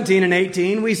 17 and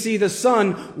 18, we see the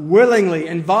Son willingly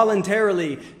and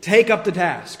voluntarily take up the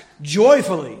task.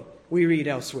 Joyfully, we read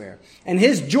elsewhere. And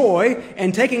his joy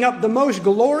in taking up the most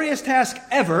glorious task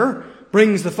ever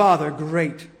brings the Father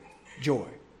great joy.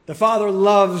 The Father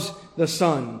loves the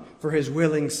Son for his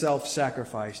willing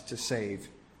self-sacrifice to save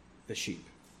the sheep.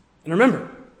 And remember,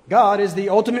 God is the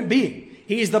ultimate being.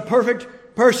 He's the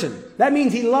perfect person. That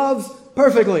means he loves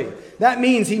perfectly. That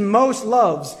means he most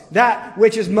loves that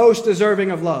which is most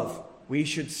deserving of love. We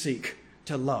should seek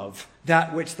to love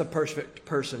that which the perfect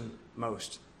person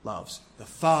most loves. The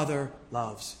Father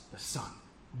loves the Son.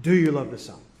 Do you love the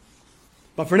Son?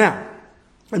 But for now,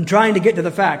 I'm trying to get to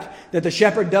the fact that the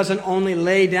shepherd doesn't only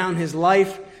lay down his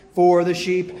life for the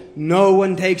sheep. No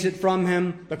one takes it from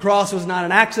him. The cross was not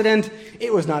an accident.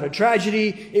 It was not a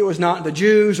tragedy. It was not the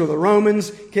Jews or the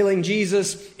Romans killing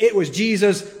Jesus. It was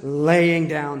Jesus laying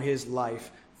down his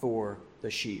life for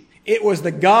the sheep. It was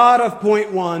the God of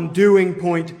point one doing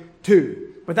point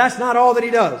two. But that's not all that he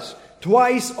does.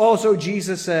 Twice also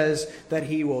Jesus says that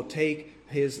he will take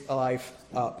his life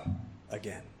up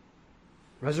again.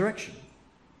 Resurrection.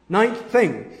 Ninth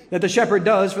thing that the shepherd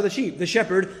does for the sheep. The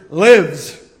shepherd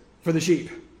lives for the sheep.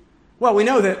 Well, we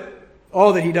know that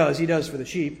all that he does for the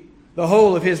sheep. The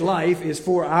whole of his life is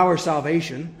for our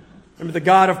salvation. Remember, the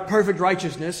God of perfect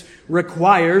righteousness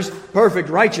requires perfect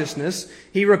righteousness.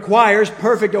 He requires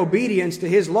perfect obedience to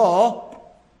his law.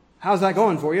 How's that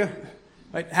going for you?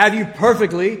 Right? Have you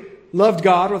perfectly loved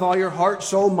God with all your heart,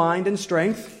 soul, mind, and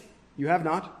strength? You have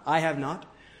not. I have not.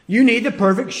 You need the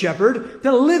perfect shepherd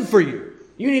to live for you.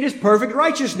 You need his perfect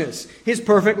righteousness, his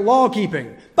perfect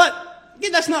law-keeping. But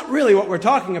that's not really what we're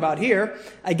talking about here.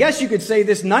 I guess you could say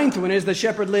this ninth one is the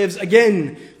shepherd lives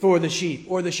again for the sheep,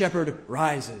 or the shepherd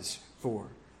rises for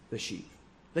the sheep.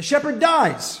 The shepherd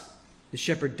dies. The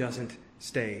shepherd doesn't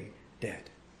stay dead.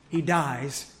 he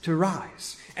dies to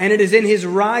rise. And it is in his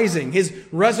rising, his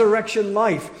resurrection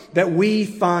life, that we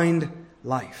find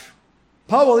life.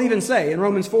 Paul will even say in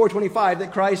Romans 4:25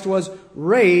 that Christ was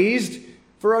raised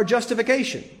for our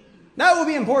justification. That will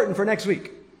be important for next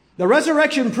week. The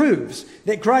resurrection proves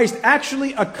that Christ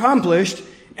actually accomplished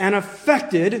and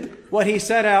effected what he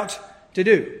set out to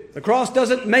do. The cross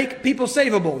doesn't make people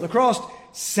savable. The cross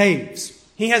saves.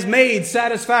 He has made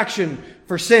satisfaction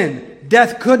for sin.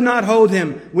 Death could not hold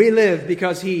him. We live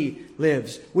because he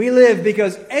lives. We live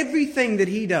because everything that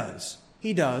he does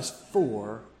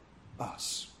for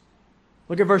us.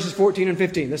 Look at verses 14 and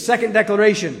 15. The second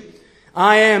declaration,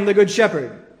 I am the good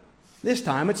shepherd. This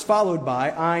time it's followed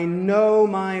by, I know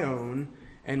my own,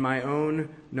 and my own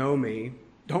know me.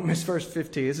 Don't miss verse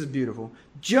 15. This is beautiful.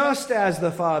 Just as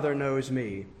the Father knows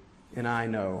me, and I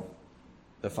know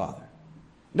the Father.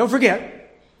 Don't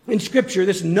forget, in Scripture,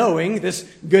 this knowing, this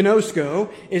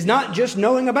gnosko, is not just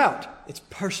knowing about. It's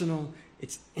personal,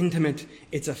 it's intimate,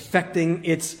 it's affecting,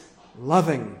 it's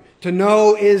loving. To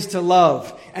know is to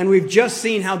love. And we've just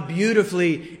seen how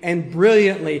beautifully and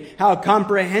brilliantly, how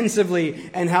comprehensively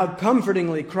and how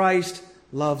comfortingly Christ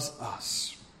loves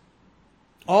us.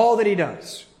 All that he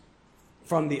does,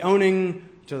 from the owning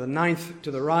to the ninth to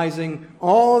the rising,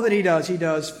 all that he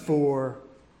does for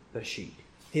the sheep.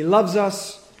 He loves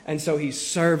us, and so he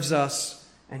serves us,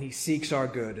 and he seeks our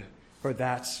good, for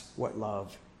that's what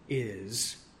love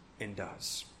is and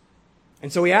does.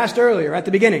 And so we asked earlier at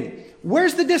the beginning,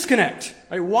 where's the disconnect?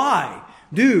 Why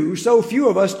do so few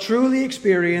of us truly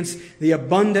experience the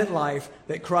abundant life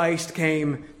that Christ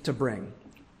came to bring?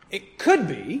 It could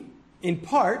be, in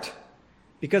part,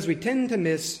 because we tend to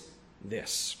miss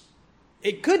this.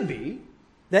 It could be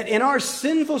that in our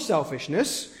sinful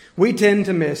selfishness, we tend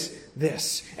to miss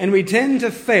this. And we tend to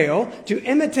fail to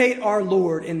imitate our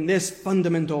Lord in this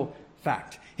fundamental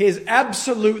fact. His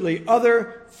absolutely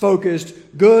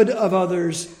other-focused, good of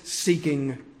others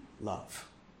seeking love.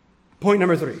 Point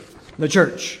number 3, the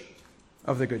church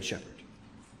of the Good Shepherd.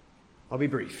 I'll be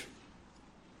brief.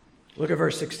 Look at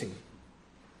verse 16.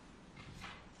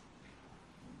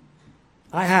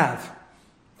 I have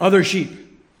other sheep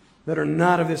that are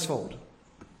not of this fold.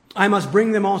 I must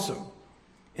bring them also,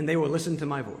 and they will listen to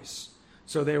my voice.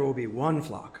 So there will be one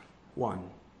flock,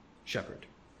 one shepherd.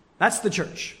 That's the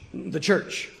church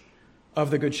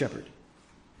of the Good Shepherd.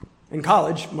 In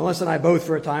college, Melissa and I both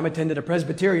for a time attended a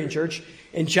Presbyterian church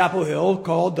in Chapel Hill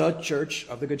called the Church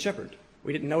of the Good Shepherd.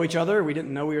 We didn't know each other. We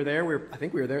didn't know we were there. I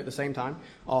think we were there at the same time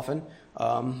often,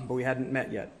 but we hadn't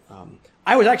met yet.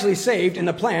 I was actually saved in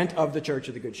the plant of the Church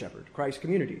of the Good Shepherd, Christ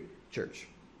Community Church,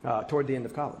 toward the end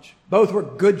of college. Both were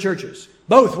good churches.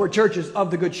 Both were churches of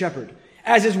the Good Shepherd,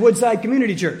 as is Woodside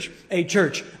Community Church, a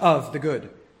church of the Good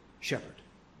Shepherd.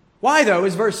 Why, though,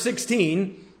 is verse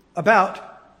 16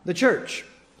 about the church?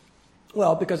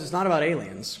 Well, because it's not about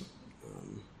aliens.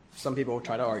 Some people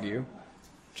try to argue.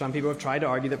 Some people have tried to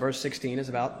argue that verse 16 is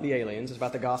about the aliens. It's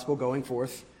about the gospel going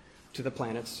forth to the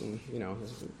planets. And,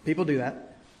 people do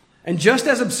that. And just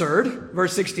as absurd,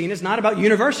 verse 16 is not about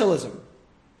universalism.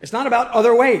 It's not about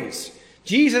other ways.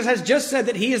 Jesus has just said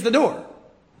that he is the door,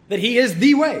 that he is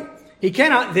the way. He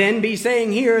cannot then be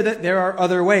saying here that there are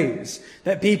other ways,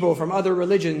 that people from other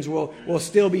religions will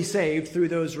still be saved through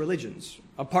those religions,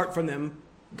 apart from them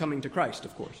coming to Christ,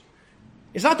 of course.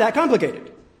 It's not that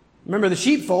complicated. Remember, the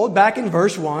sheepfold back in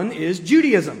verse 1 is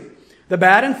Judaism. The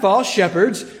bad and false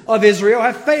shepherds of Israel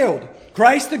have failed.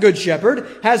 Christ, the Good Shepherd,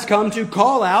 has come to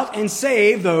call out and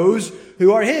save those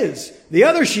who are his. The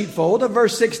other sheepfold of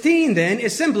verse 16, then,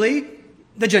 is simply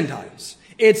the Gentiles.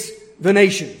 It's the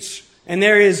nations. And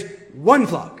there is one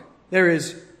flock. There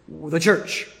is the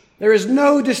church. There is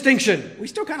no distinction. We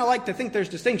still kind of like to think there's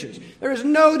distinctions. There is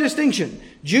no distinction.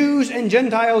 Jews and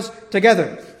Gentiles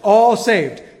together, all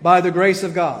saved by the grace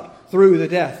of God through the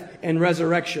death and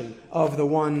resurrection of the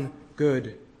one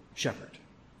Good Shepherd.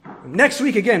 Next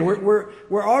week, again, we're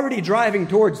already driving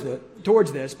towards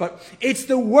this, but it's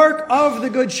the work of the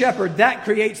Good Shepherd that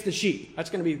creates the sheep. That's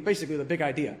going to be basically the big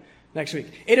idea next week.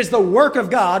 It is the work of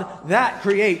God that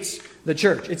creates the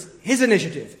church. It's his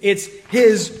initiative. It's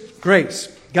his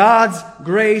grace. God's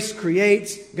grace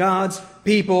creates God's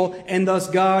people, and thus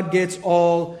God gets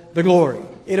all the glory.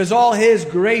 It is all his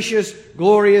gracious,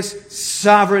 glorious,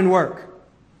 sovereign work.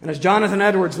 And as Jonathan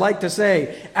Edwards liked to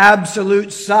say,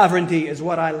 absolute sovereignty is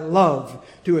what I love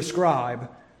to ascribe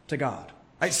to God.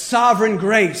 Sovereign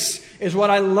grace is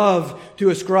what I love to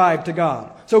ascribe to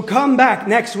God. So come back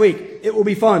next week. It will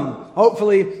be fun,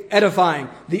 hopefully edifying.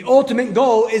 The ultimate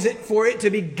goal is for it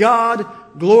to be God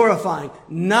glorifying.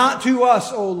 Not to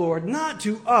us, O Lord, not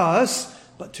to us,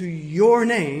 but to your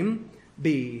name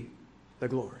be the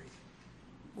glory.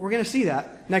 We're going to see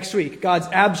that next week. God's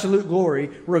absolute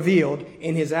glory revealed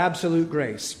in his absolute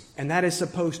grace. And that is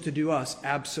supposed to do us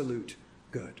absolute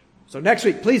good. So next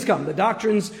week, please come. The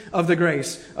doctrines of the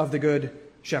grace of the Good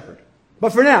Shepherd.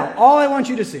 But for now, all I want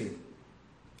you to see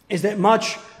is that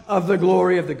much of the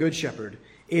glory of the Good Shepherd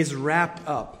is wrapped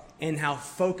up in how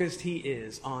focused he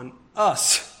is on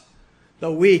us,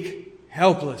 the weak,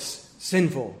 helpless,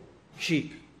 sinful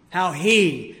sheep. How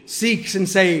he seeks and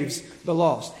saves the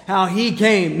lost. How he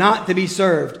came not to be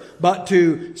served, but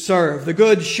to serve. The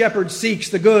Good Shepherd seeks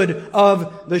the good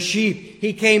of the sheep.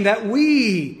 He came that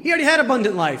he already had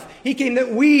abundant life. He came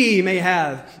that we may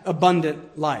have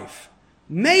abundant life.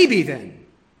 Maybe then,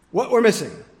 what we're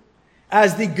missing,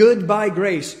 as the good by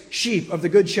grace sheep of the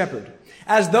Good Shepherd,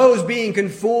 as those being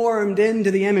conformed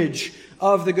into the image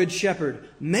of the Good Shepherd,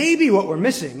 maybe what we're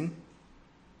missing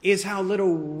is how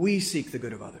little we seek the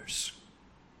good of others.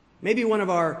 Maybe one of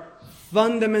our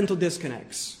fundamental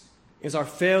disconnects is our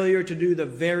failure to do the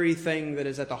very thing that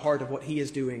is at the heart of what he is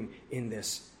doing in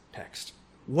this text.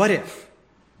 What if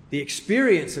the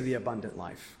experience of the abundant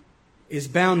life is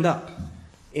bound up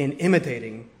in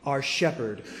imitating our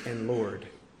shepherd and Lord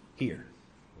here?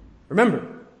 Remember,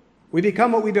 we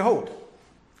become what we behold.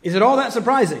 Is it all that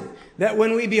surprising that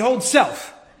when we behold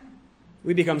self,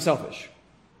 we become selfish?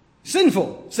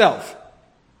 Sinful self.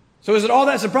 So is it all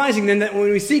that surprising then that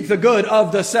when we seek the good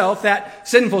of the self, that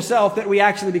sinful self, that we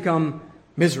actually become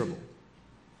miserable?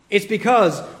 It's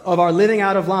because of our living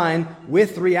out of line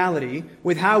with reality,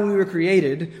 with how we were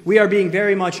created. We are being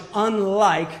very much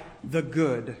unlike the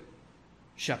Good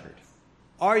Shepherd.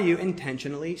 Are you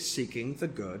intentionally seeking the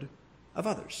good of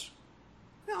others?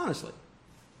 Now, honestly.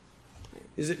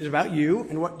 Is it about you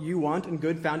and what you want and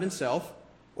good found in self?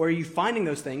 Or are you finding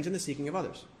those things in the seeking of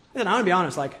others? And I want to be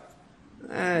honest,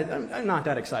 I'm not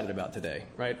that excited about today,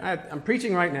 right? I'm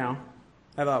preaching right now.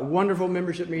 I have a wonderful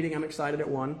membership meeting. I'm excited at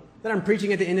 1. Then I'm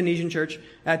preaching at the Indonesian church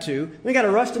at 2. Then we got to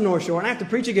rush to North Shore, and I have to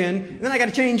preach again. And then I got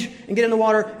to change and get in the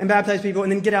water and baptize people,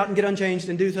 and then get out and get unchanged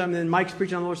and do something. And then Mike's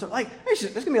preaching on the Lord's stuff. It's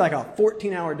going to be like a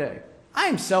 14-hour day. I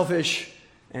am selfish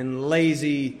and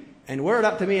lazy, and were it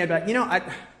up to me, I'd be like,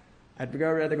 I'd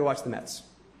rather go watch the Mets.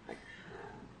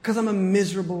 Because I'm a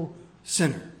miserable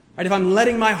sinner. Right? If I'm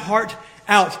letting my heart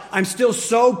out, I'm still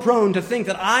so prone to think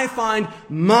that I find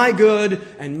my good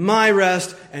and my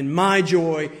rest and my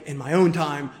joy in my own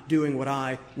time doing what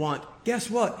I want. Guess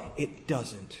what? It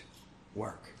doesn't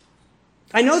work.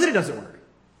 I know that it doesn't work,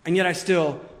 and yet I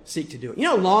still seek to do it. You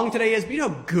know how long today is, but you know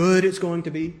how good it's going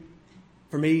to be?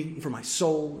 For me, and for my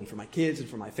soul, and for my kids, and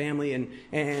for my family,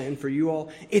 and for you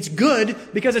all. It's good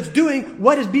because it's doing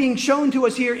what is being shown to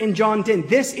us here in John 10.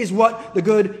 This is what the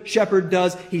Good Shepherd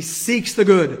does. He seeks the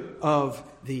good of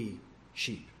the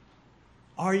sheep.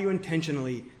 Are you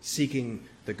intentionally seeking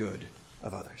the good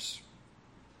of others?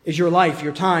 Is your life,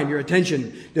 your time, your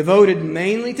attention devoted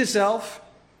mainly to self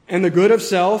and the good of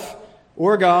self,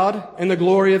 or God and the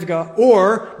glory of God,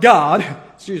 or God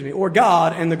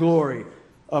and the glory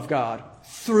of God,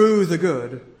 through the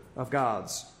good of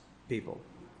God's people?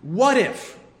 What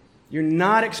if you're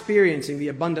not experiencing the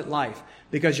abundant life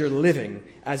because you're living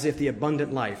as if the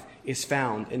abundant life is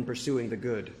found in pursuing the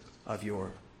good of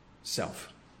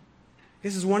yourself?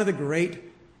 This is one of the great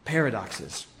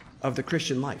paradoxes of the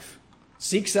Christian life.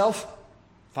 Seek self,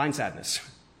 find sadness.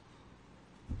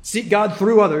 Seek God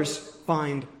through others,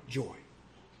 find joy.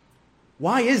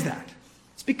 Why is that?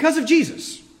 It's because of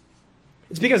Jesus.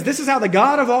 It's because this is how the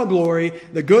God of all glory,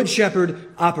 the Good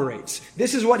Shepherd, operates.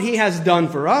 This is what he has done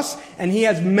for us, and he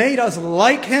has made us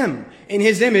like him in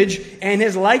his image and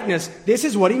his likeness. This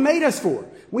is what he made us for.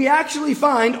 We actually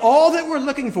find all that we're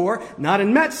looking for, not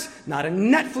in Mets, not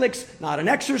in Netflix, not in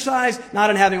exercise, not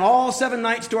in having all 7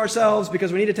 nights to ourselves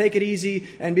because we need to take it easy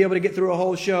and be able to get through a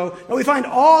whole show. No, we find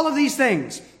all of these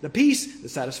things, the peace, the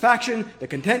satisfaction, the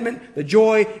contentment, the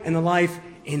joy, and the life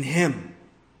in him,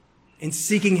 in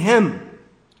seeking him.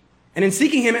 And in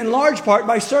seeking him in large part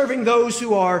by serving those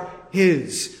who are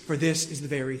his. For this is the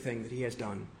very thing that he has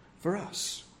done for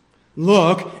us.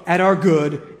 Look at our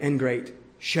good and great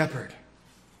shepherd.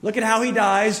 Look at how he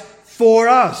dies for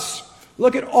us.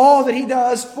 Look at all that he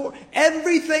does for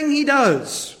everything he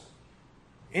does.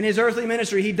 In his earthly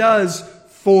ministry, he does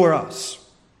for us.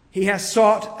 He has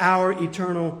sought our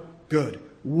eternal good.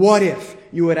 What if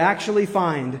you would actually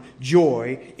find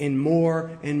joy in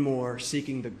more and more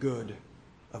seeking the good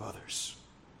of others?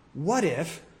 What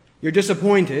if you're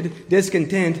disappointed,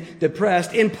 discontent,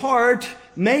 depressed, in part,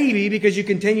 maybe because you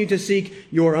continue to seek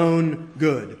your own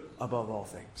good above all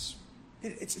things?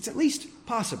 It's at least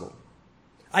possible.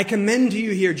 I commend to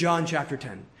you here John chapter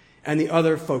 10 and the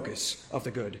other focus of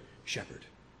the Good Shepherd.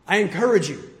 I encourage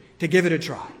you to give it a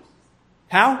try.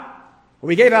 How? Well,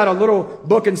 we gave out a little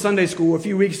book in Sunday school a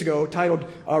few weeks ago titled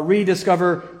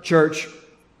Rediscover Church.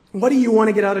 What do you want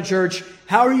to get out of church?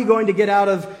 How are you going to get out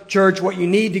of church what you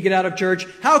need to get out of church?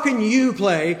 How can you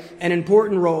play an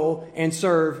important role and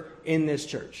serve in this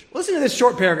church? Listen to this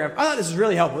short paragraph. I thought this is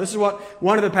really helpful. This is what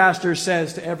one of the pastors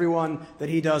says to everyone that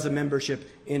he does a membership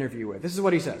interview with. This is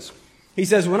what he says. He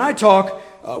says, when I talk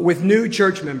with new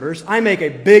church members, I make a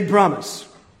big promise.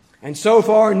 And so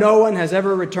far, no one has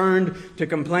ever returned to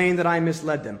complain that I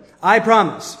misled them. I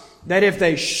promise that if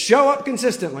they show up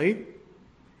consistently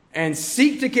and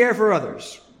seek to care for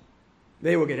others,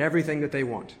 they will get everything that they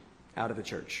want out of the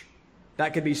church.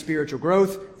 That could be spiritual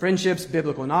growth, friendships,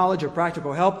 biblical knowledge, or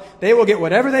practical help. They will get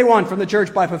whatever they want from the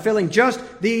church by fulfilling just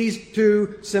these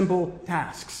two simple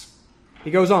tasks. He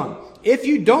goes on, if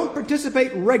you don't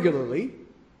participate regularly,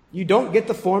 you don't get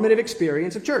the formative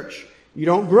experience of church. You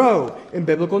don't grow in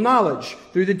biblical knowledge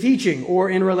through the teaching or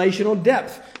in relational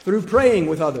depth through praying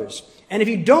with others. And if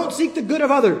you don't seek the good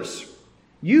of others,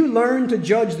 you learn to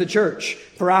judge the church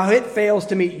for how it fails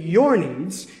to meet your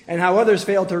needs and how others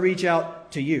fail to reach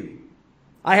out to you.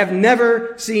 I have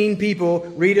never seen people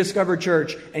rediscover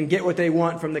church and get what they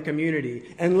want from the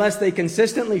community unless they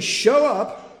consistently show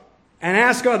up and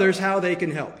ask others how they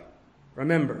can help.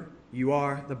 Remember, you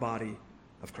are the body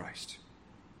of Christ.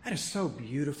 That is so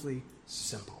beautifully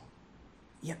simple,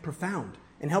 yet profound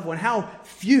and helpful. And how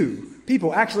few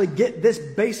people actually get this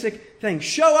basic thing.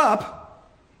 Show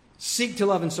up, seek to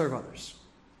love and serve others.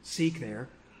 Seek their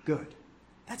good.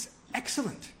 That's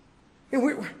excellent.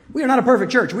 We are not a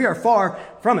perfect church. We are far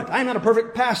from it. I am not a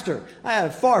perfect pastor. I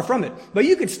am far from it. But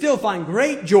you could still find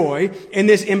great joy in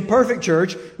this imperfect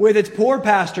church with its poor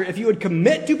pastor if you would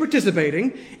commit to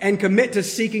participating and commit to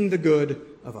seeking the good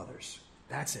of others.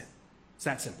 That's it. It's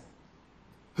that simple.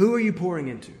 Who are you pouring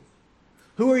into?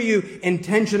 Who are you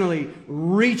intentionally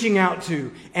reaching out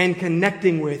to and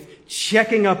connecting with,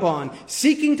 checking up on,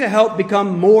 seeking to help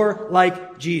become more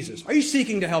like Jesus? Are you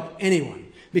seeking to help anyone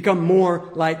become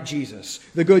more like Jesus,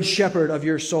 the good shepherd of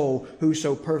your soul who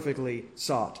so perfectly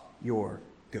sought your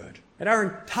good? And our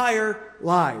entire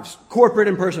lives, corporate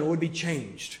and personal, would be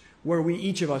changed were we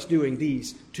each of us doing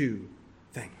these two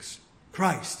things.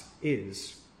 Christ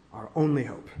is our only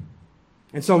hope.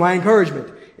 And so my encouragement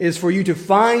is for you to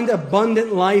find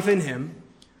abundant life in Him.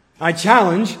 My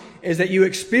challenge is that you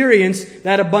experience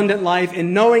that abundant life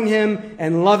in knowing Him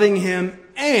and loving Him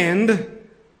and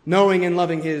knowing and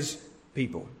loving His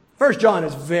people. 1 John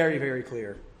is very, very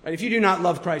clear. Right? If you do not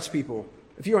love Christ's people,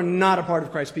 if you are not a part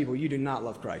of Christ's people, you do not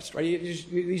love Christ. Right?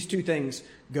 These two things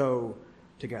go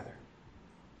together.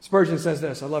 Spurgeon says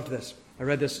this. I loved this. I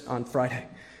read this on Friday.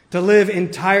 To live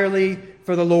entirely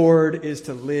for the Lord is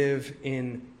to live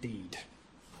indeed.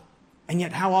 And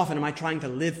yet, how often am I trying to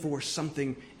live for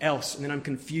something else, and then I'm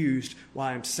confused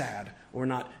why I'm sad or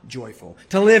not joyful?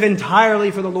 To live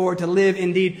entirely for the Lord, to live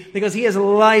indeed, because He is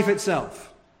life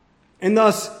itself. And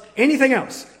thus, anything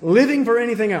else, living for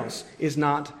anything else, is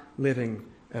not living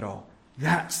at all.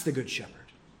 That's the Good Shepherd.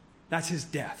 That's His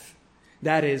death.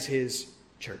 That is His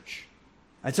church.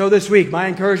 And so this week, my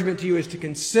encouragement to you is to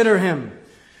consider Him,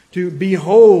 to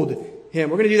behold Him.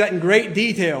 We're going to do that in great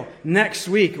detail next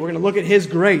week. We're going to look at His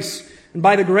grace. And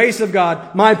by the grace of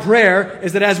God, my prayer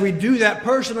is that as we do that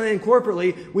personally and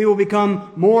corporately, we will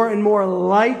become more and more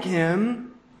like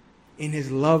Him in His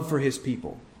love for His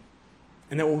people.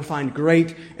 And that we'll find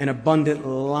great and abundant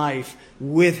life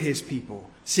with His people,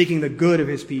 seeking the good of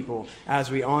His people as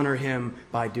we honor Him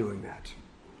by doing that.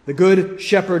 The Good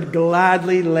Shepherd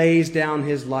gladly lays down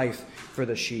His life for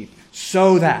the sheep,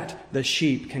 so that the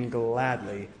sheep can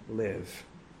gladly live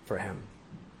for Him.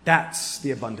 That's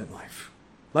the abundant life.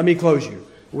 Let me close you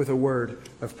with a word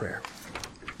of prayer.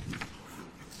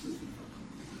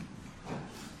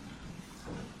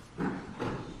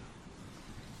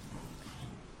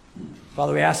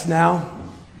 Father, we ask now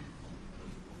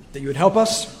that You would help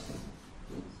us.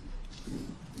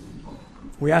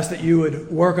 We ask that You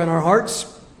would work on our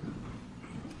hearts.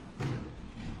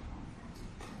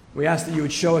 We ask that You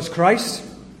would show us Christ.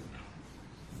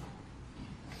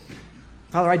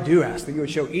 Father, I do ask that You would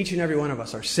show each and every one of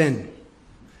us our sin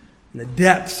and the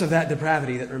depths of that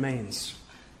depravity that remains.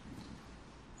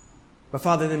 But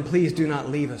Father, then please do not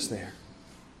leave us there.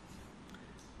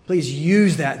 Please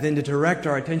use that then to direct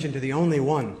our attention to the only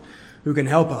one who can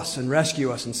help us and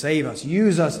rescue us and save us.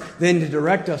 Use us then to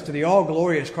direct us to the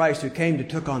all-glorious Christ who came to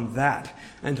took on that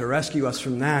and to rescue us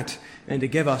from that and to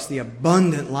give us the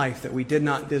abundant life that we did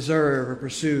not deserve or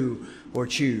pursue or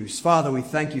choose. Father, we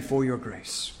thank You for Your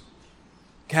grace.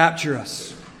 Capture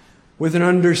us with an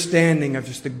understanding of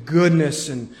just the goodness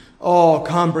and all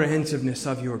comprehensiveness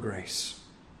of your grace.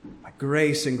 By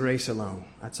grace and grace alone.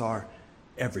 That's our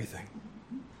everything.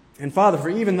 And Father, for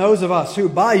even those of us who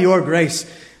by your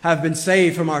grace have been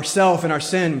saved from ourself and our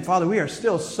sin, Father, we are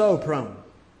still so prone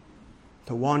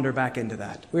to wander back into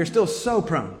that. We are still so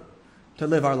prone to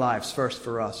live our lives first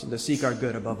for us and to seek our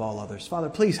good above all others. Father,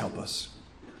 please help us.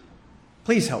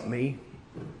 Please help me.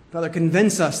 Father,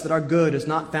 convince us that our good is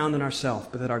not found in ourselves,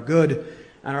 but that our good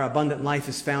and our abundant life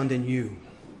is found in you.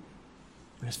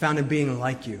 And it's found in being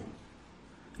like you.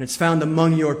 And it's found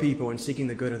among your people and seeking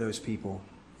the good of those people.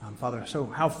 Father, so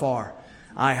how far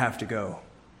I have to go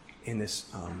in this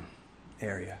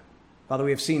area. Father,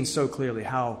 we have seen so clearly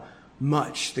how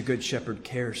much the Good Shepherd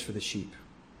cares for the sheep,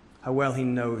 how well he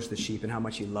knows the sheep and how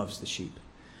much he loves the sheep.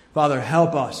 Father,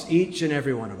 help us, each and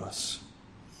every one of us,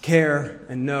 care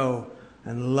and know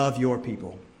and love your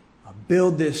people.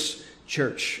 Build this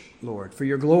church, Lord, for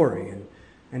your glory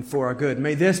and for our good.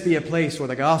 May this be a place where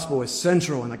the gospel is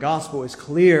central and the gospel is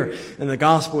clear and the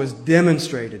gospel is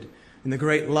demonstrated in the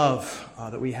great love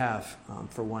that we have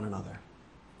for one another.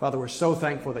 Father, we're so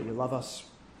thankful that you love us.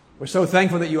 We're so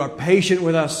thankful that you are patient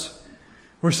with us.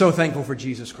 We're so thankful for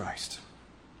Jesus Christ.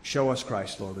 Show us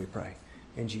Christ, Lord, we pray.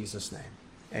 In Jesus' name,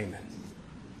 amen.